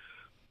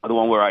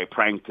where I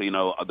pranked,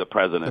 the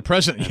president. The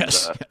president,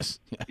 yes.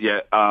 Yeah.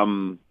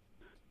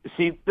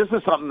 See, this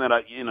is something that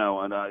I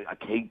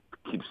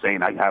keep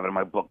saying I have it in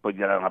my book, but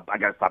I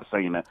got to stop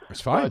saying that.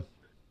 It's fine.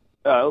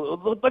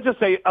 Let's just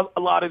say a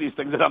lot of these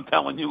things that I'm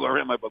telling you are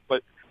in my book.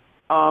 But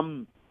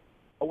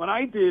when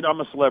I did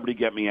I'm a Celebrity,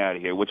 Get Me Out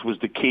of Here, which was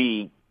the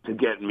key to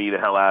getting me the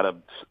hell out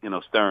of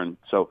Stern.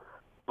 So,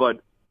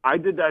 but I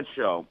did that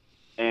show,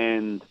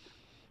 and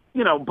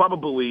Baba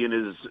Booey in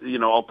his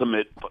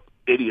ultimate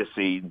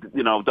idiocy,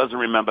 doesn't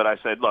remember that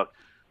I said, look,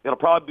 it'll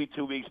probably be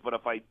 2 weeks, but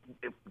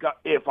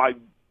if I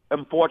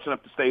am fortunate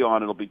enough to stay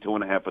on, it'll be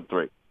 2.5 or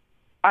 3.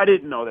 I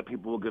didn't know that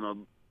people were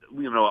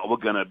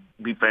gonna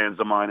be fans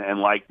of mine and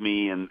like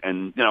me, and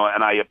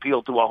I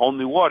appealed to a whole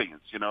new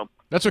audience.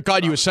 That's what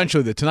got you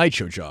essentially the Tonight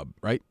Show job,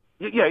 right?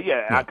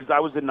 Yeah. Because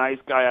I was the nice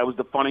guy, I was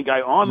the funny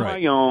guy on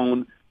my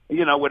own.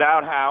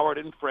 Without Howard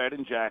and Fred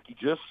and Jackie,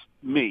 just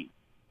me.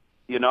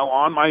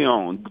 On my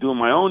own, doing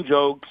my own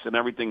jokes and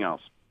everything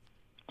else.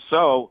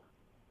 So,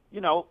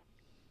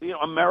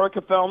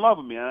 America fell in love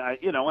with me, and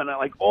I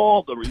like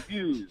all the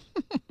reviews.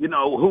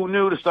 Who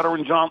knew the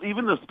Stuttering John?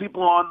 Even the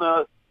people on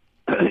the,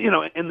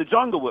 in the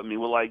jungle with me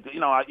were like,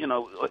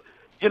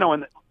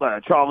 and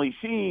Charlie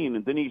Sheen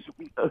and Denise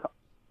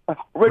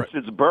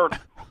Richards, Burt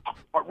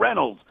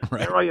Reynolds. Right.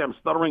 There I am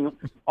stuttering.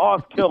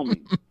 Oz kill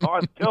me.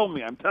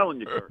 I'm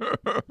telling you, Kurt.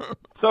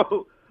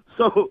 So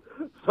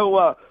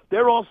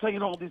they're all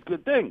saying all these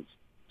good things.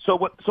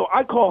 So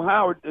I call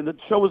Howard, and the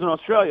show was in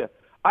Australia.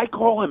 I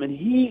call him, and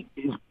he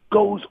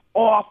goes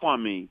off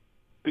on me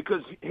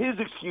because his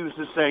excuse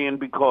is saying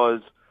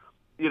because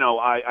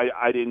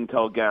I didn't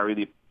tell Gary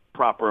the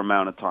proper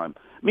amount of time.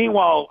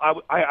 Meanwhile,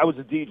 I was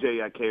a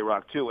DJ at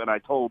K-Rock too, and I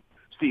told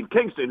Steve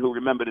Kingston, who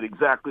remembered it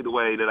exactly the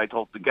way that I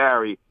told to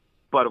Gary,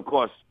 but of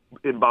course,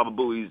 in Baba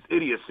Booey's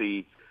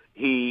idiocy,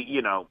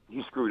 he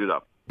screwed it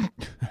up.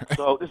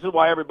 So this is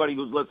why everybody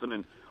who's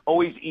listening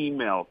always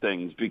email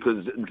things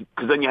because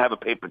then you have a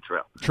paper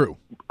trail. True.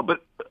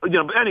 But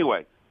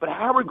anyway, but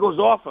Howard goes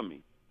off on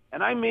me,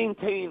 and I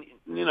maintain,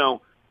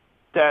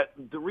 that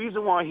the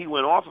reason why he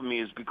went off of me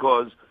is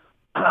because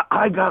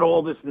I got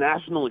all this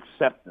national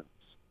acceptance.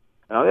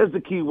 Now, there's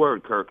the key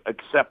word, Kirk,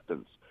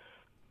 acceptance.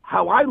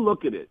 How I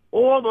look at it,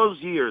 all those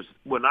years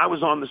when I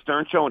was on the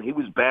Stern Show and he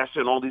was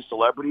bashing all these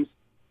celebrities,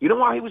 you know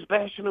why he was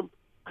bashing them?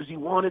 Because he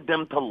wanted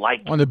them to like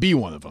him. Want to be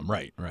one of them,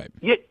 right.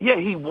 Yeah,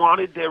 he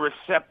wanted their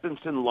acceptance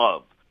and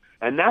love.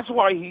 And that's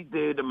why he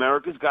did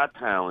America's Got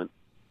Talent,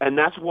 and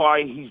that's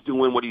why he's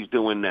doing what he's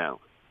doing now.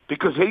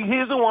 Because he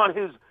doesn't want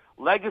his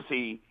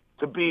legacy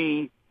to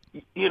be,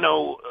 the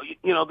anal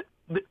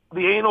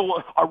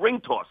a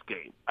ring toss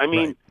game. I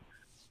mean,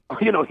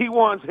 he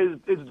wants his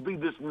to be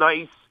this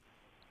nice,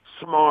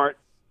 smart,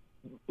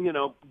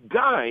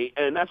 guy,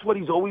 and that's what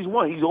he's always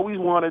wanted. He's always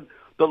wanted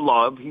the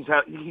love. He's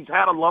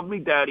had a love me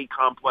daddy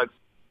complex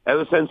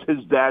ever since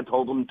his dad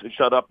told him to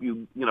shut up.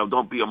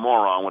 Don't be a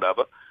moron,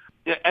 whatever.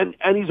 And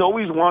he's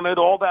always wanted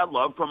all that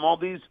love from all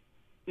these,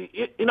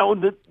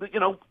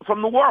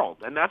 from the world,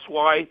 and that's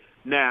why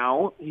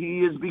now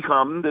he has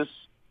become this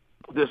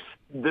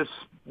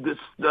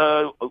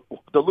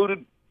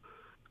deluded,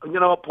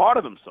 part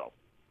of himself.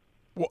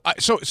 Well,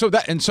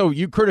 so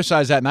you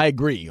criticize that, and I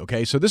agree.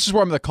 Okay, so this is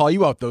where I'm going to call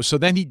you out, though. So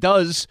then he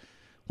does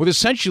what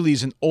essentially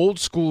is an old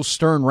school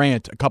Stern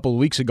rant a couple of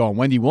weeks ago on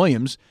Wendy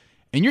Williams,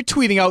 and you're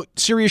tweeting out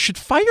Sirius should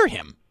fire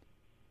him.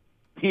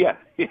 Yeah.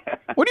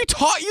 What are you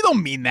talking? You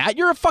don't mean that.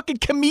 You're a fucking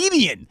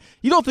comedian.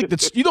 You don't think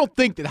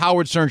that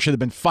Howard Stern should have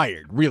been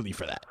fired, really,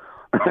 for that?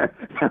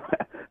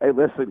 Hey,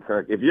 listen,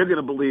 Kirk. If you're going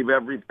to believe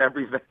every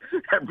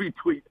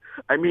tweet,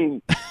 I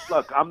mean,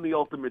 look, I'm the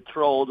ultimate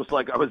troll, just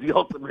like I was the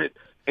ultimate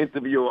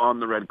interviewer on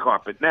the red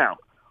carpet. Now,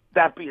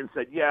 that being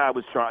said, yeah, I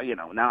was trying.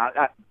 Now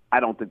I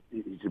don't think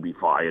he should be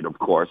fired, of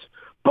course,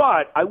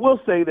 but I will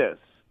say this.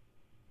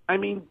 I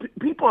mean,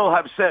 people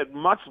have said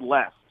much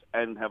less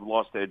and have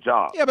lost their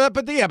job. Yeah,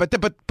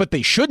 but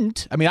they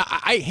shouldn't. I mean,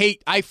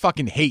 I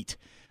fucking hate.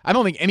 I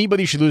don't think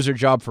anybody should lose their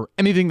job for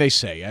anything they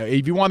say.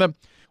 If you want to,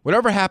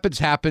 whatever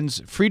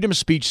happens. Freedom of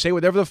speech. Say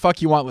whatever the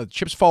fuck you want. Let the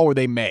chips fall where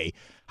they may.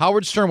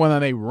 Howard Stern went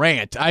on a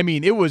rant. I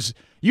mean,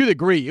 you'd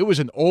agree, it was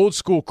an old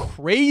school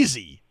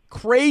crazy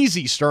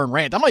Stern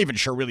rant. I'm not even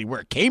sure really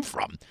where it came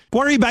from.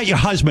 Worry about your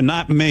husband,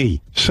 not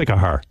me. Sick of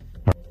her.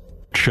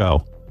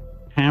 Show.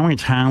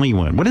 Howard's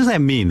Hollywood. What does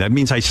that mean? That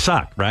means I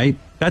suck, right?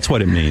 That's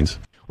what it means.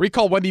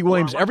 Recall Wendy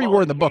Williams every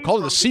word in the book.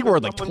 Called her the C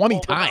word like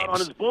 20 times. On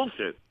his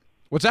bullshit.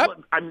 What's that?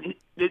 I mean,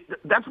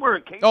 that's where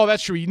it came. Oh,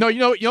 that's true. You know,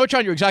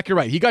 John, you're exactly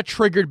right. He got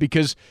triggered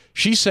because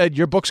she said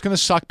your book's going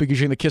to suck because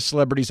you're going to kiss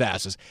celebrities'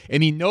 asses,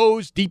 and he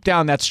knows deep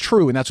down that's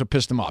true, and that's what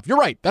pissed him off. You're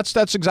right. That's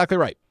exactly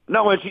right.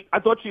 No, and I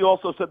thought she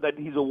also said that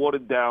he's a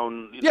watered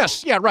down.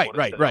 Yes. Yeah. Right.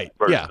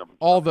 Yeah.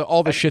 All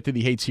the shit that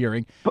he hates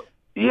hearing. But,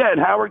 yeah, and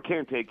Howard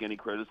can't take any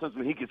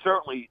criticism. He could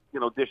certainly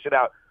dish it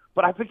out.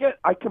 But I forget.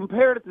 I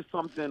compared it to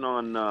something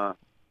on.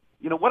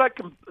 If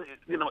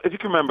you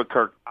can remember,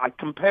 Kirk, I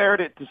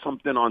compared it to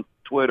something on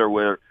Twitter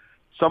where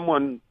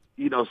someone,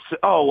 said,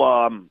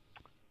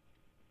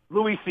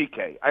 Louis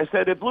C.K. I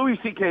said, if Louis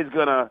C.K. is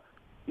gonna,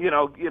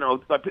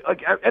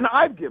 and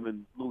I've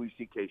given Louis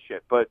C.K.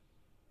 shit, but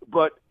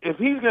if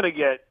he's gonna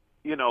get,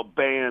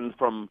 banned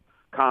from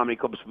comedy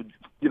clubs,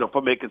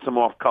 for making some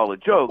off-color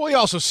jokes. Well, he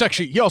also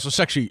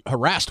sexually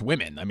harassed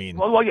women. I mean,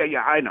 well,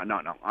 yeah, I know,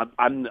 no,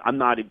 I'm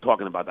not even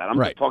talking about that. I'm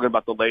just talking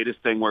about the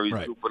latest thing where he's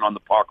pooping on the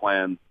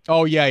Parkland.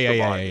 Oh,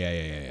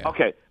 yeah.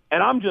 Okay,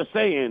 and I'm just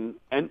saying,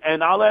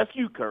 and I'll ask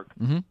you, Kirk,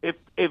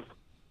 if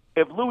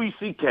Louis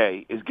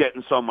C.K. is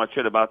getting so much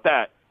shit about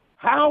that,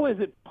 how is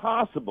it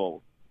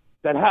possible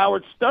that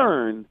Howard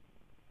Stern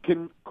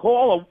can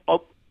call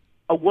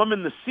a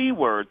woman the C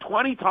word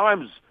 20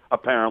 times?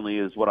 Apparently,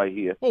 is what I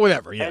hear. Well,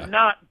 whatever, yeah. And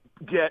not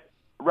get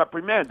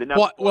reprimanded.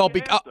 Now,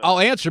 I'll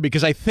answer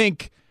because I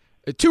think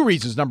two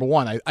reasons. Number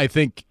one, I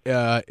think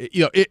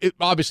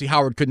obviously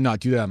Howard could not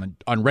do that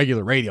on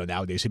regular radio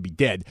nowadays; he'd be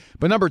dead.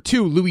 But number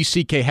two, Louis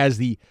C.K. has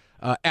the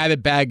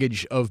added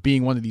baggage of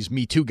being one of these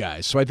Me Too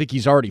guys, so I think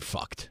he's already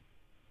fucked.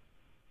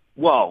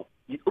 Well,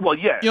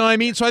 yeah. You know what I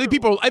mean? So I think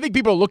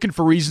people are looking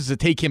for reasons to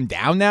take him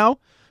down now.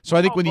 So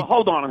I think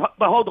hold on.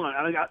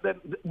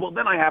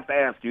 Then I have to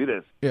ask you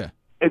this. Yeah.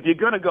 If you're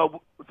going to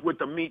go with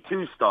the Me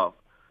Too stuff,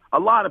 a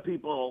lot of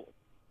people,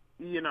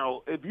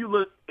 if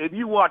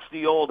you watch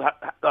the old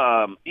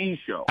E!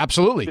 show.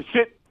 Absolutely. The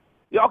shit,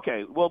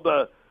 okay, well,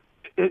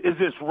 is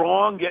this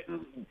wrong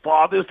getting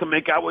fathers to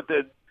make out with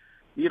the,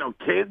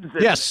 kids?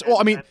 Yes. Well,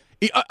 I mean,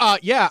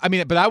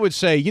 but I would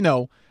say,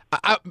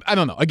 I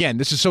don't know. Again,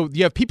 this is so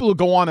you have people who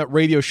go on a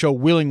radio show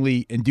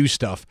willingly and do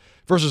stuff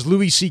versus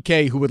Louis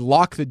C.K. who would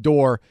lock the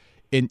door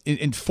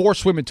and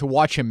force women to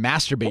watch him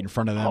masturbate in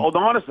front of them. Hold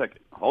on a second.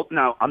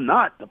 Now, I'm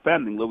not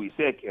defending Louis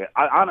C.K.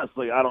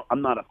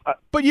 I'm not a.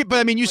 But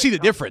I mean, you see the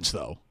difference,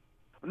 though.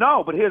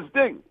 No, but here's the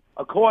thing.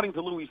 According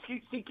to Louis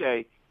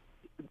C.K.,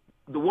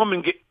 the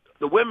women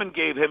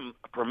gave him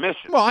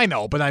permission. Well, I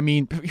know, but I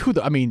mean,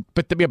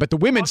 but the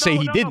women say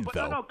he didn't,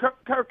 though. No,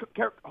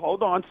 Kirk,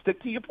 hold on.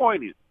 Stick to your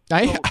point.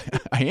 I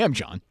am,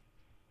 John.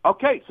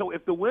 Okay, so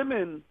if the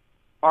women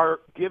are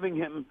giving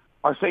him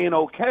are saying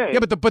okay. Yeah,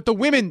 but the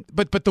women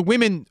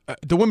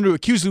who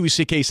accused Louis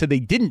C.K. said they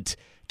didn't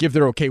give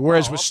their okay.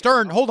 Whereas with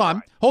Stern, hold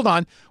on.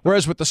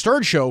 Whereas with the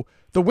Stern show,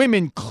 the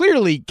women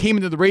clearly came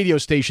into the radio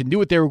station, knew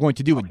what they were going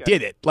to do, and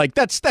did it. Like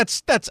that's.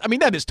 I mean,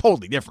 that is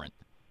totally different.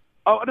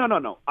 Oh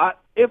no.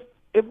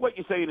 If what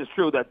you're saying is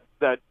true, that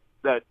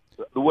the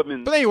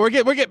women. But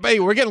anyway,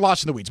 we're getting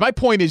lost in the weeds. My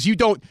point is, you're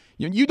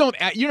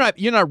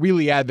not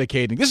really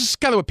advocating. This is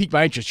kind of what piqued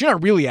my interest. You're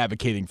not really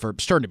advocating for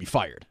Stern to be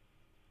fired.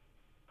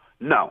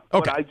 No.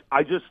 Okay. But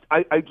I just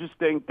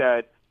think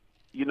that,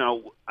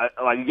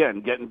 again,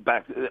 getting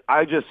back,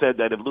 I just said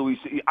that if Louis,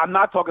 I'm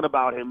not talking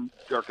about him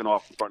jerking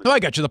off in front of. No, I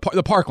got you.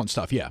 The Parkland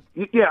stuff, yeah.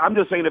 Yeah, I'm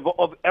just saying if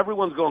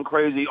everyone's going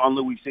crazy on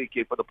Louis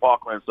C.K. for the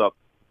Parkland stuff,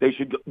 they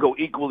should go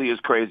equally as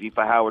crazy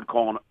for Howard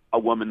calling a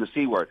woman the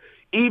C word.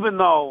 Even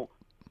though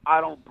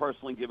I don't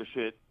personally give a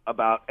shit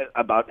about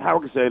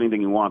Howard can say anything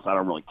he wants, I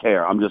don't really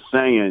care. I'm just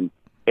saying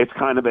it's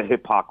kind of a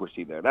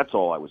hypocrisy there. That's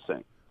all I was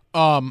saying.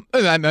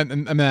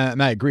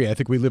 And I agree. I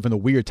think we live in a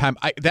weird time.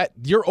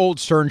 Your old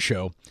Stern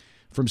show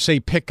from, say,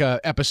 pick a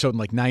episode in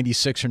like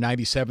 96 or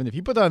 97, if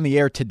you put that on the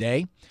air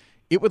today,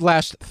 it would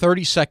last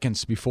 30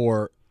 seconds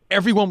before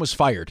everyone was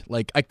fired.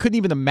 Like, I couldn't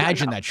even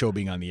imagine that show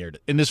being on the air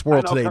in this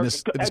world today, in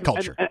this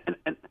culture.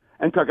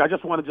 And Kirk, I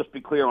just want to just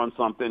be clear on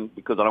something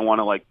because I don't want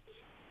to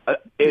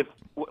if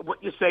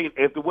what you're saying,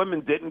 if the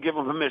women didn't give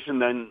them permission,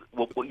 then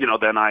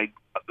then I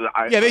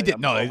they did.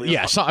 No,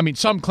 yeah.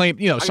 Some claim,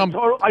 some.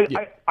 I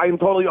am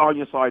totally on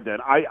your side. Then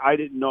I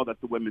didn't know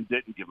that the women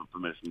didn't give them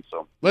permission.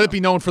 So let it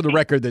be known for the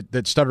record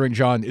that Stuttering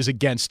John is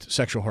against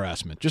sexual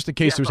harassment. Just in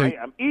case there's any.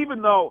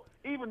 Even though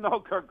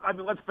Kirk, I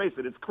mean, let's face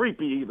it, it's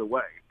creepy either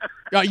way.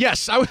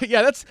 Yes,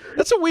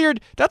 that's a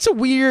weird.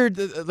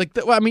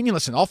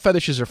 Listen, all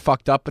fetishes are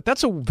fucked up, but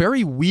that's a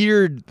very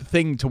weird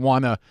thing to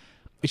wanna.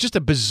 It's just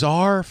a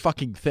bizarre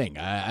fucking thing.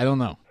 I don't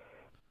know.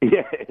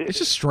 Yeah, it's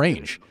just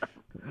strange.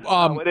 He's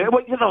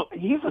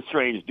a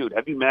strange dude.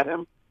 Have you met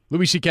him?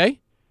 Louis C.K.?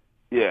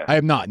 Yeah, I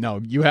have not.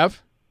 No, you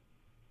have?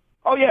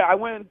 Oh yeah, I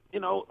went.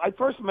 I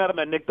first met him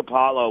at Nick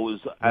DiPaolo was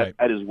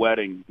at his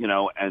wedding.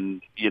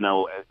 And he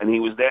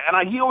was there,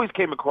 and he always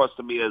came across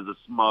to me as a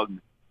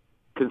smug,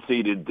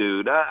 conceited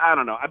dude. I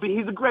don't know. I mean,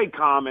 he's a great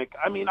comic.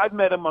 I mean, I've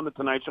met him on the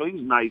Tonight Show.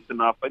 He's nice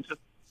enough.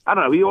 I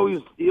don't know.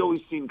 He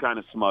always seemed kind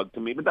of smug to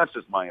me, but that's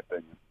just my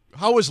opinion.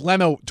 How was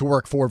Leno to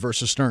work for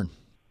versus Stern?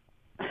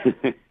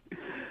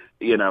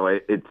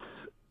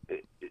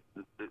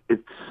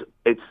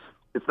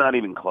 It's not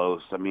even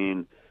close. I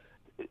mean,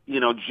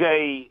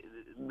 Jay.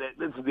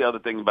 This is the other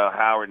thing about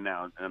Howard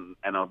now, and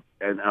I'll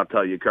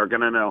tell you, Kirk.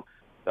 And I know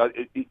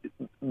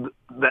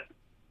that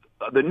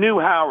the new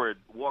Howard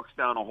walks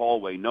down a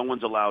hallway. No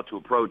one's allowed to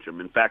approach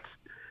him. In fact,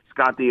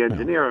 Scott the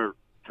engineer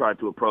tried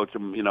to approach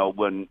him,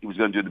 when he was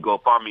going to do the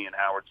GoFundMe, and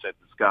Howard said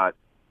to Scott,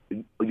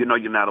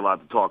 you're not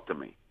allowed to talk to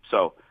me.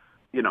 So,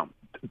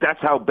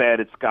 that's how bad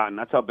it's gotten.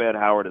 That's how bad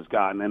Howard has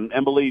gotten.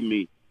 And believe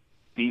me,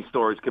 these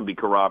stories can be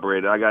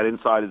corroborated. I got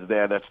insiders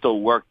there that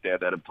still work there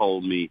that have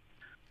told me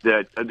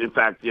that, in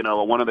fact,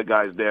 one of the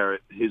guys there,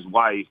 his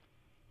wife,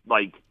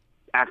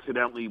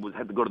 accidentally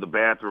had to go to the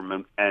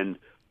bathroom and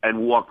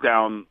walk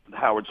down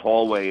Howard's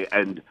hallway,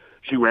 and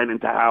she ran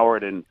into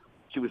Howard, and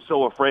she was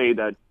so afraid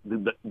that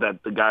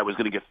the guy was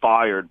going to get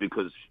fired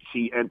because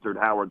she entered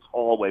Howard's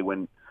hallway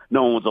when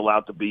no one was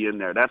allowed to be in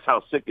there. That's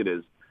how sick it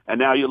is. And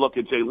now you look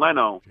at Jay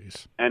Leno,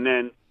 and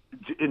then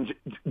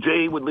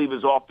Jay would leave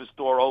his office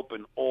door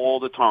open all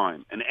the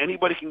time, and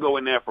anybody can go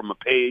in there from a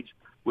page,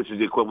 which is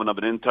the equivalent of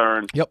an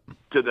intern,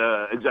 to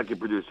the executive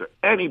producer,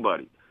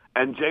 anybody.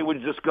 And Jay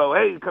would just go,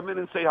 hey, come in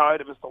and say hi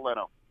to Mr.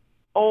 Leno.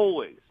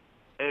 Always.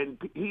 And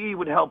he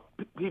would help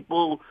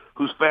people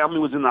whose family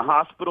was in the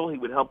hospital. He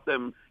would help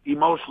them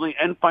emotionally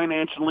and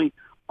financially.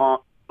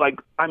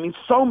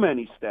 So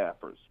many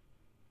staffers.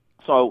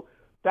 So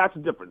that's the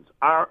difference.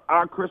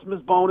 Our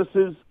Christmas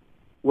bonuses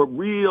were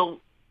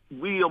real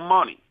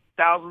money,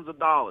 thousands of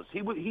dollars.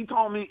 He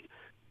told me,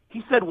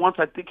 he said once,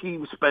 I think he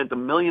spent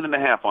 $1.5 million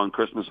on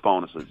Christmas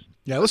bonuses.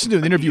 Yeah, I listened to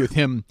an interview with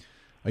him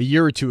a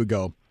year or two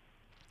ago,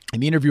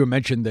 and the interviewer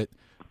mentioned that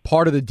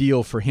part of the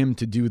deal for him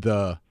to do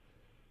the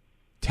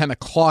 10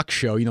 o'clock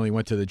show, he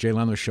went to the Jay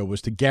Leno show,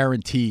 was to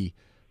guarantee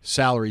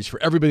salaries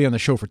for everybody on the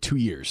show for 2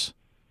 years.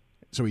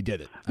 So he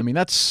did it. I mean,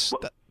 that's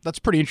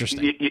pretty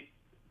interesting.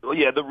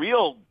 Yeah, the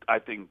real, I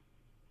think,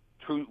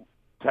 true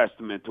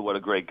testament to what a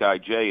great guy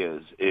Jay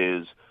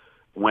is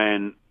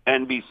when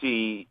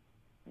NBC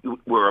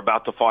were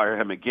about to fire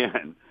him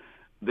again.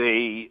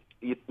 They,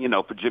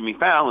 for Jimmy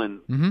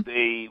Fallon,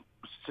 they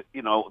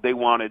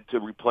wanted to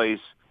replace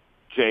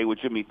Jay with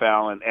Jimmy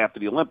Fallon after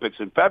the Olympics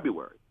in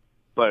February.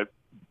 But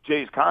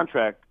Jay's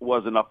contract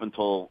wasn't up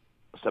until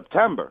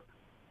September.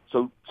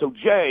 So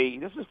Jay,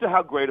 this is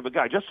how great of a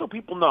guy. Just so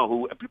people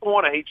know, if people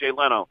want to hate Jay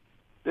Leno,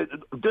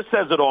 this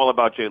says it all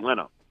about Jay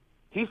Leno.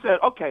 He said,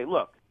 okay,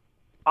 look,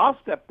 I'll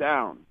step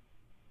down,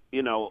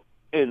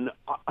 in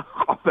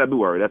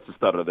February. That's the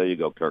stutter. There you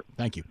go, Kirk.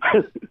 Thank you.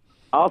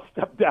 I'll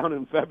step down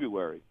in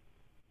February.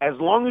 As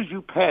long as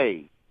you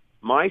pay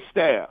my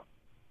staff,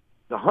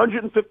 the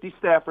 150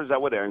 staffers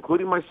that were there,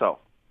 including myself,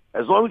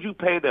 as long as you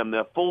pay them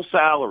their full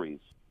salaries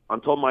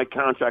until my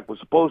contract was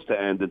supposed to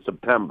end in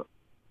September.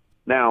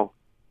 Now,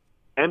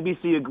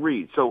 NBC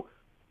agreed. So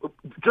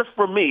just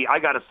for me, I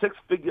got a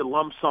 6-figure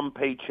lump sum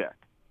paycheck.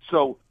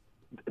 So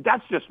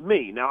that's just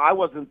me. Now, I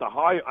wasn't the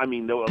high. I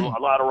mean, there were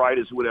a lot of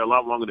writers who were there a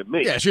lot longer than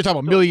me. Yeah, so you're talking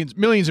about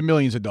millions and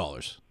millions of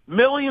dollars.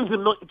 Millions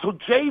and millions. So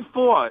Jay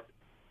fought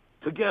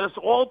to get us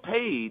all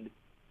paid,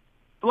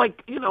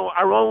 like,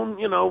 our own,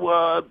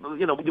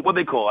 what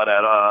they call it,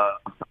 at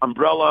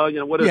umbrella,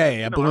 what is it?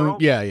 Yeah, balloon.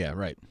 Yeah,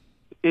 right.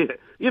 But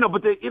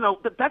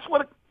that's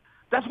what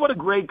a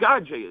great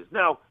guy Jay is.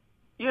 Now,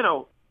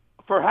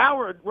 for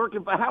Howard,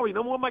 working for Howard, you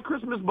know what my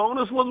Christmas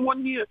bonus was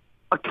one year?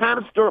 A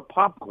canister of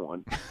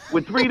popcorn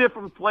with 3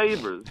 different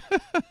flavors.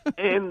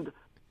 And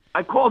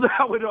I called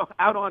Howard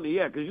out on the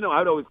air because,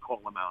 I'd always call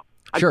him out.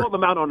 Sure. I called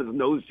him out on his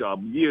nose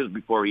job years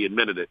before he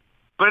admitted it.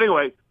 But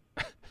anyway,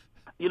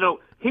 he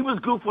was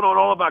goofing on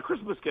all of our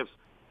Christmas gifts.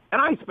 And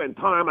I spent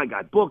time. I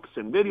got books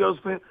and videos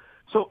for him.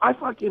 So I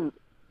fucking,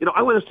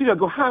 I went to the studio. I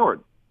go, Howard,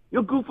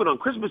 you're goofing on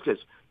Christmas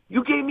gifts.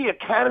 You gave me a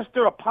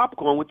canister of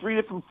popcorn with 3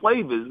 different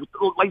flavors with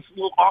nice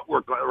little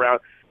artwork around.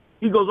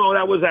 He goes, oh,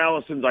 that was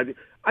Allison's idea.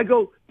 I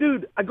go,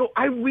 dude,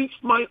 I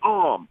reached my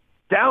arm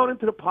down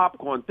into the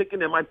popcorn thinking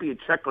there might be a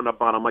check on the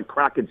bottom, like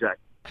Cracker Jack.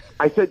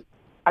 I said,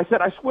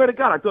 I swear to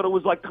God, I thought it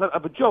was like kind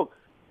of a joke.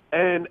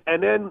 And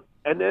then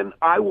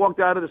I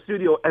walked out of the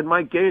studio, and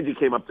Mike Ganji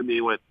came up to me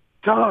and went,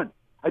 John,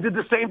 I did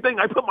the same thing.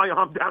 I put my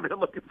arm down there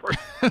looking for it.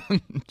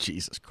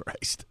 Jesus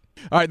Christ.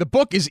 All right, the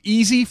book is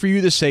Easy for You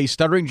to Say,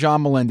 Stuttering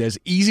John Melendez.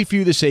 Easy for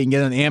you to say. You can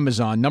get it on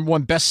Amazon.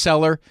 #1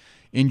 bestseller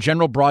in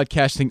general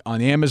broadcasting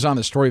on Amazon.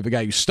 The story of a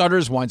guy who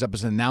stutters, winds up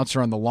as an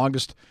announcer on the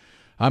longest,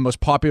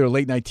 most popular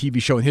late-night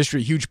TV show in history.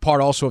 A huge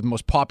part also of the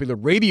most popular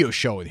radio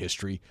show in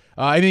history.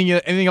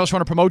 Anything else you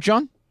want to promote,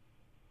 John?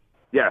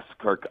 Yes,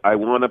 Kirk. I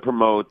want to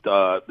promote.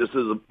 This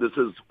is.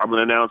 I'm going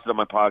to announce it on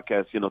my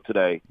podcast,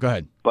 today. Go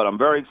ahead. But I'm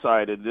very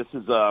excited. This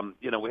is.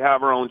 We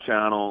have our own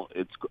channel.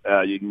 It's.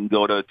 You can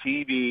go to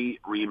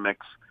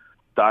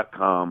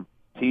TVRemix.com.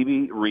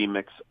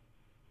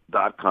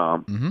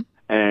 TVRemix.com. Mm-hmm.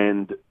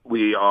 And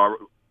we are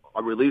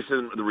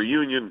releasing the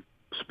reunion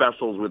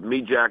specials with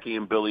me, Jackie,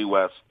 and Billy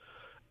West,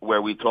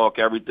 where we talk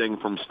everything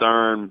from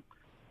Stern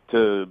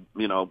to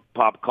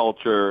pop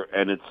culture,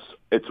 and it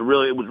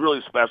was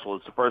really special.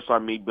 It's the first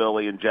time me,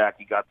 Billy, and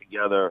Jackie got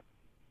together,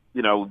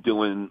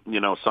 doing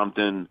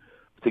something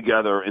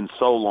together in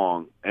so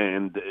long,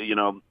 and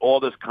all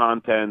this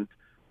content.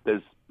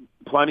 There's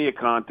plenty of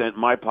content.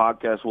 My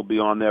podcast will be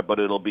on there, but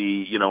it'll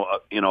be a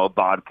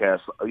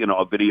podcast,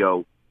 a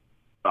video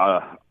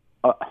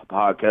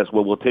podcast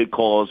where we'll take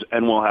calls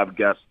and we'll have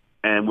guests,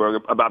 and we're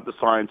about to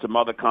sign some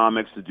other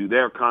comics to do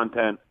their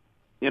content.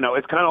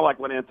 It's kind of like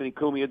what Anthony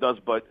Cumia does,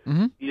 but,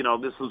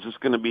 this is just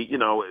going to be,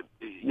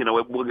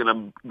 we're going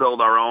to build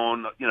our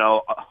own,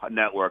 a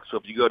network. So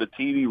if you go to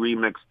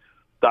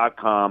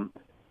TVRemix.com,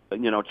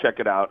 check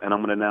it out. And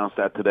I'm going to announce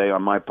that today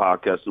on my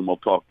podcast, and we'll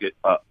talk,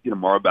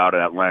 more about it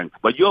at length.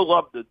 But you'll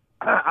love it.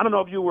 I don't know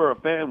if you were a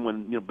fan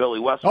when, Billy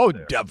West was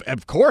there.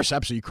 Of course.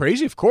 Absolutely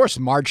crazy. Of course.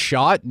 Marge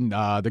Schott and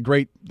the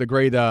great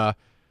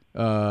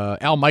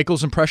Al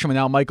Michaels impression when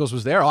Al Michaels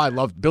was there. Oh, I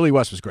loved Billy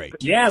West was great.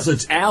 Yes,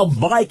 it's Al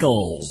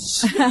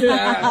Michaels.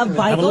 Have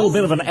a little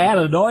bit of an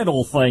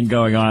adenoidal thing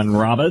going on,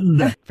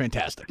 Robin.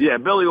 Fantastic. Yeah,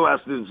 Billy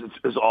West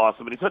is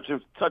awesome, and he's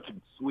such a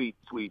sweet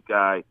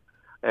guy.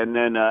 And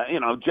then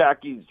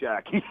Jackie's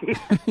Jackie.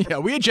 Yeah,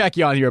 we had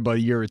Jackie on here about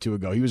a year or two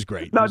ago. He was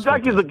great. No,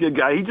 Jackie's a good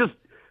guy. He just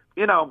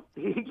he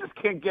just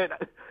can't get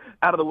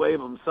out of the way of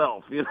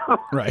himself.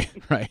 Right.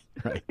 But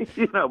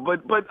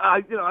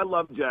I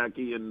love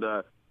Jackie, and.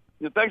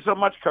 Thanks so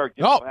much, Kirk,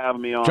 for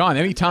having me on. John,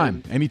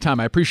 anytime.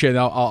 I appreciate it.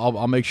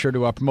 I'll make sure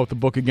to promote the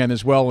book again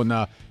as well, and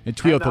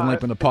tweet out the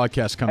link when the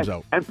podcast comes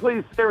out. And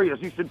please, serious,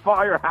 you should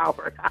fire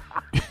Howard.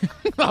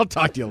 I'll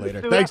talk to you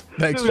later. Dude, Thanks.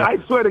 Dude, John. I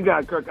swear to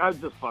God, Kirk, I was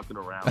just fucking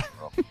around,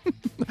 bro.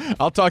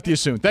 I'll talk to you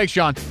soon. Thanks,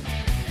 John.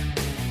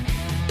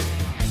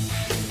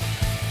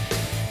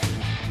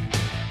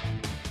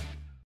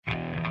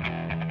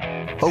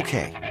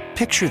 Okay,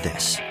 picture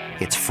this.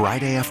 It's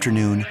Friday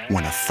afternoon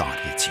when a thought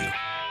hits you.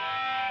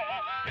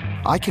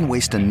 I can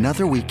waste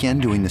another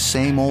weekend doing the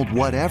same old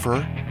whatever,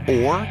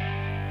 or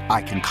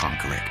I can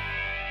conquer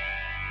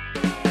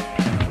it.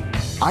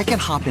 I can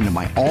hop into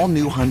my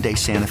all-new Hyundai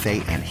Santa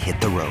Fe and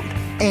hit the road.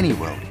 Any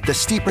road. The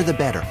steeper, the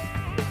better.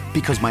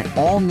 Because my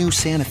all-new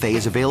Santa Fe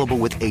is available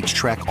with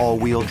H-Track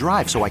all-wheel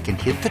drive, so I can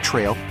hit the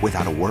trail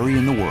without a worry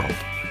in the world.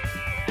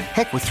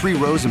 Heck, with 3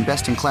 rows and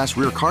best-in-class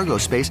rear cargo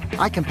space,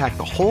 I can pack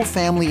the whole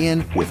family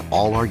in with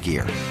all our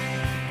gear.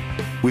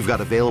 We've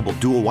got available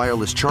dual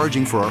wireless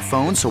charging for our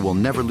phones, so we'll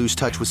never lose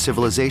touch with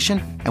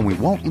civilization, and we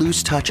won't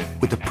lose touch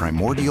with the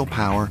primordial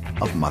power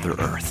of Mother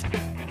Earth.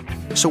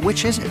 So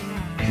which is it?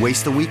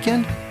 Waste the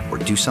weekend or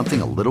do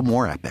something a little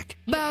more epic?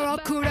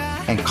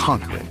 And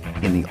conquer it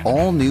in the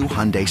all-new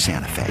Hyundai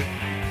Santa Fe.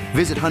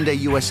 Visit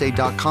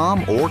HyundaiUSA.com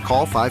or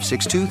call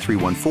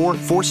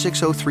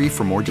 562-314-4603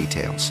 for more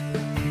details.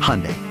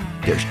 Hyundai,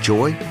 there's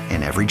joy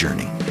in every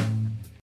journey.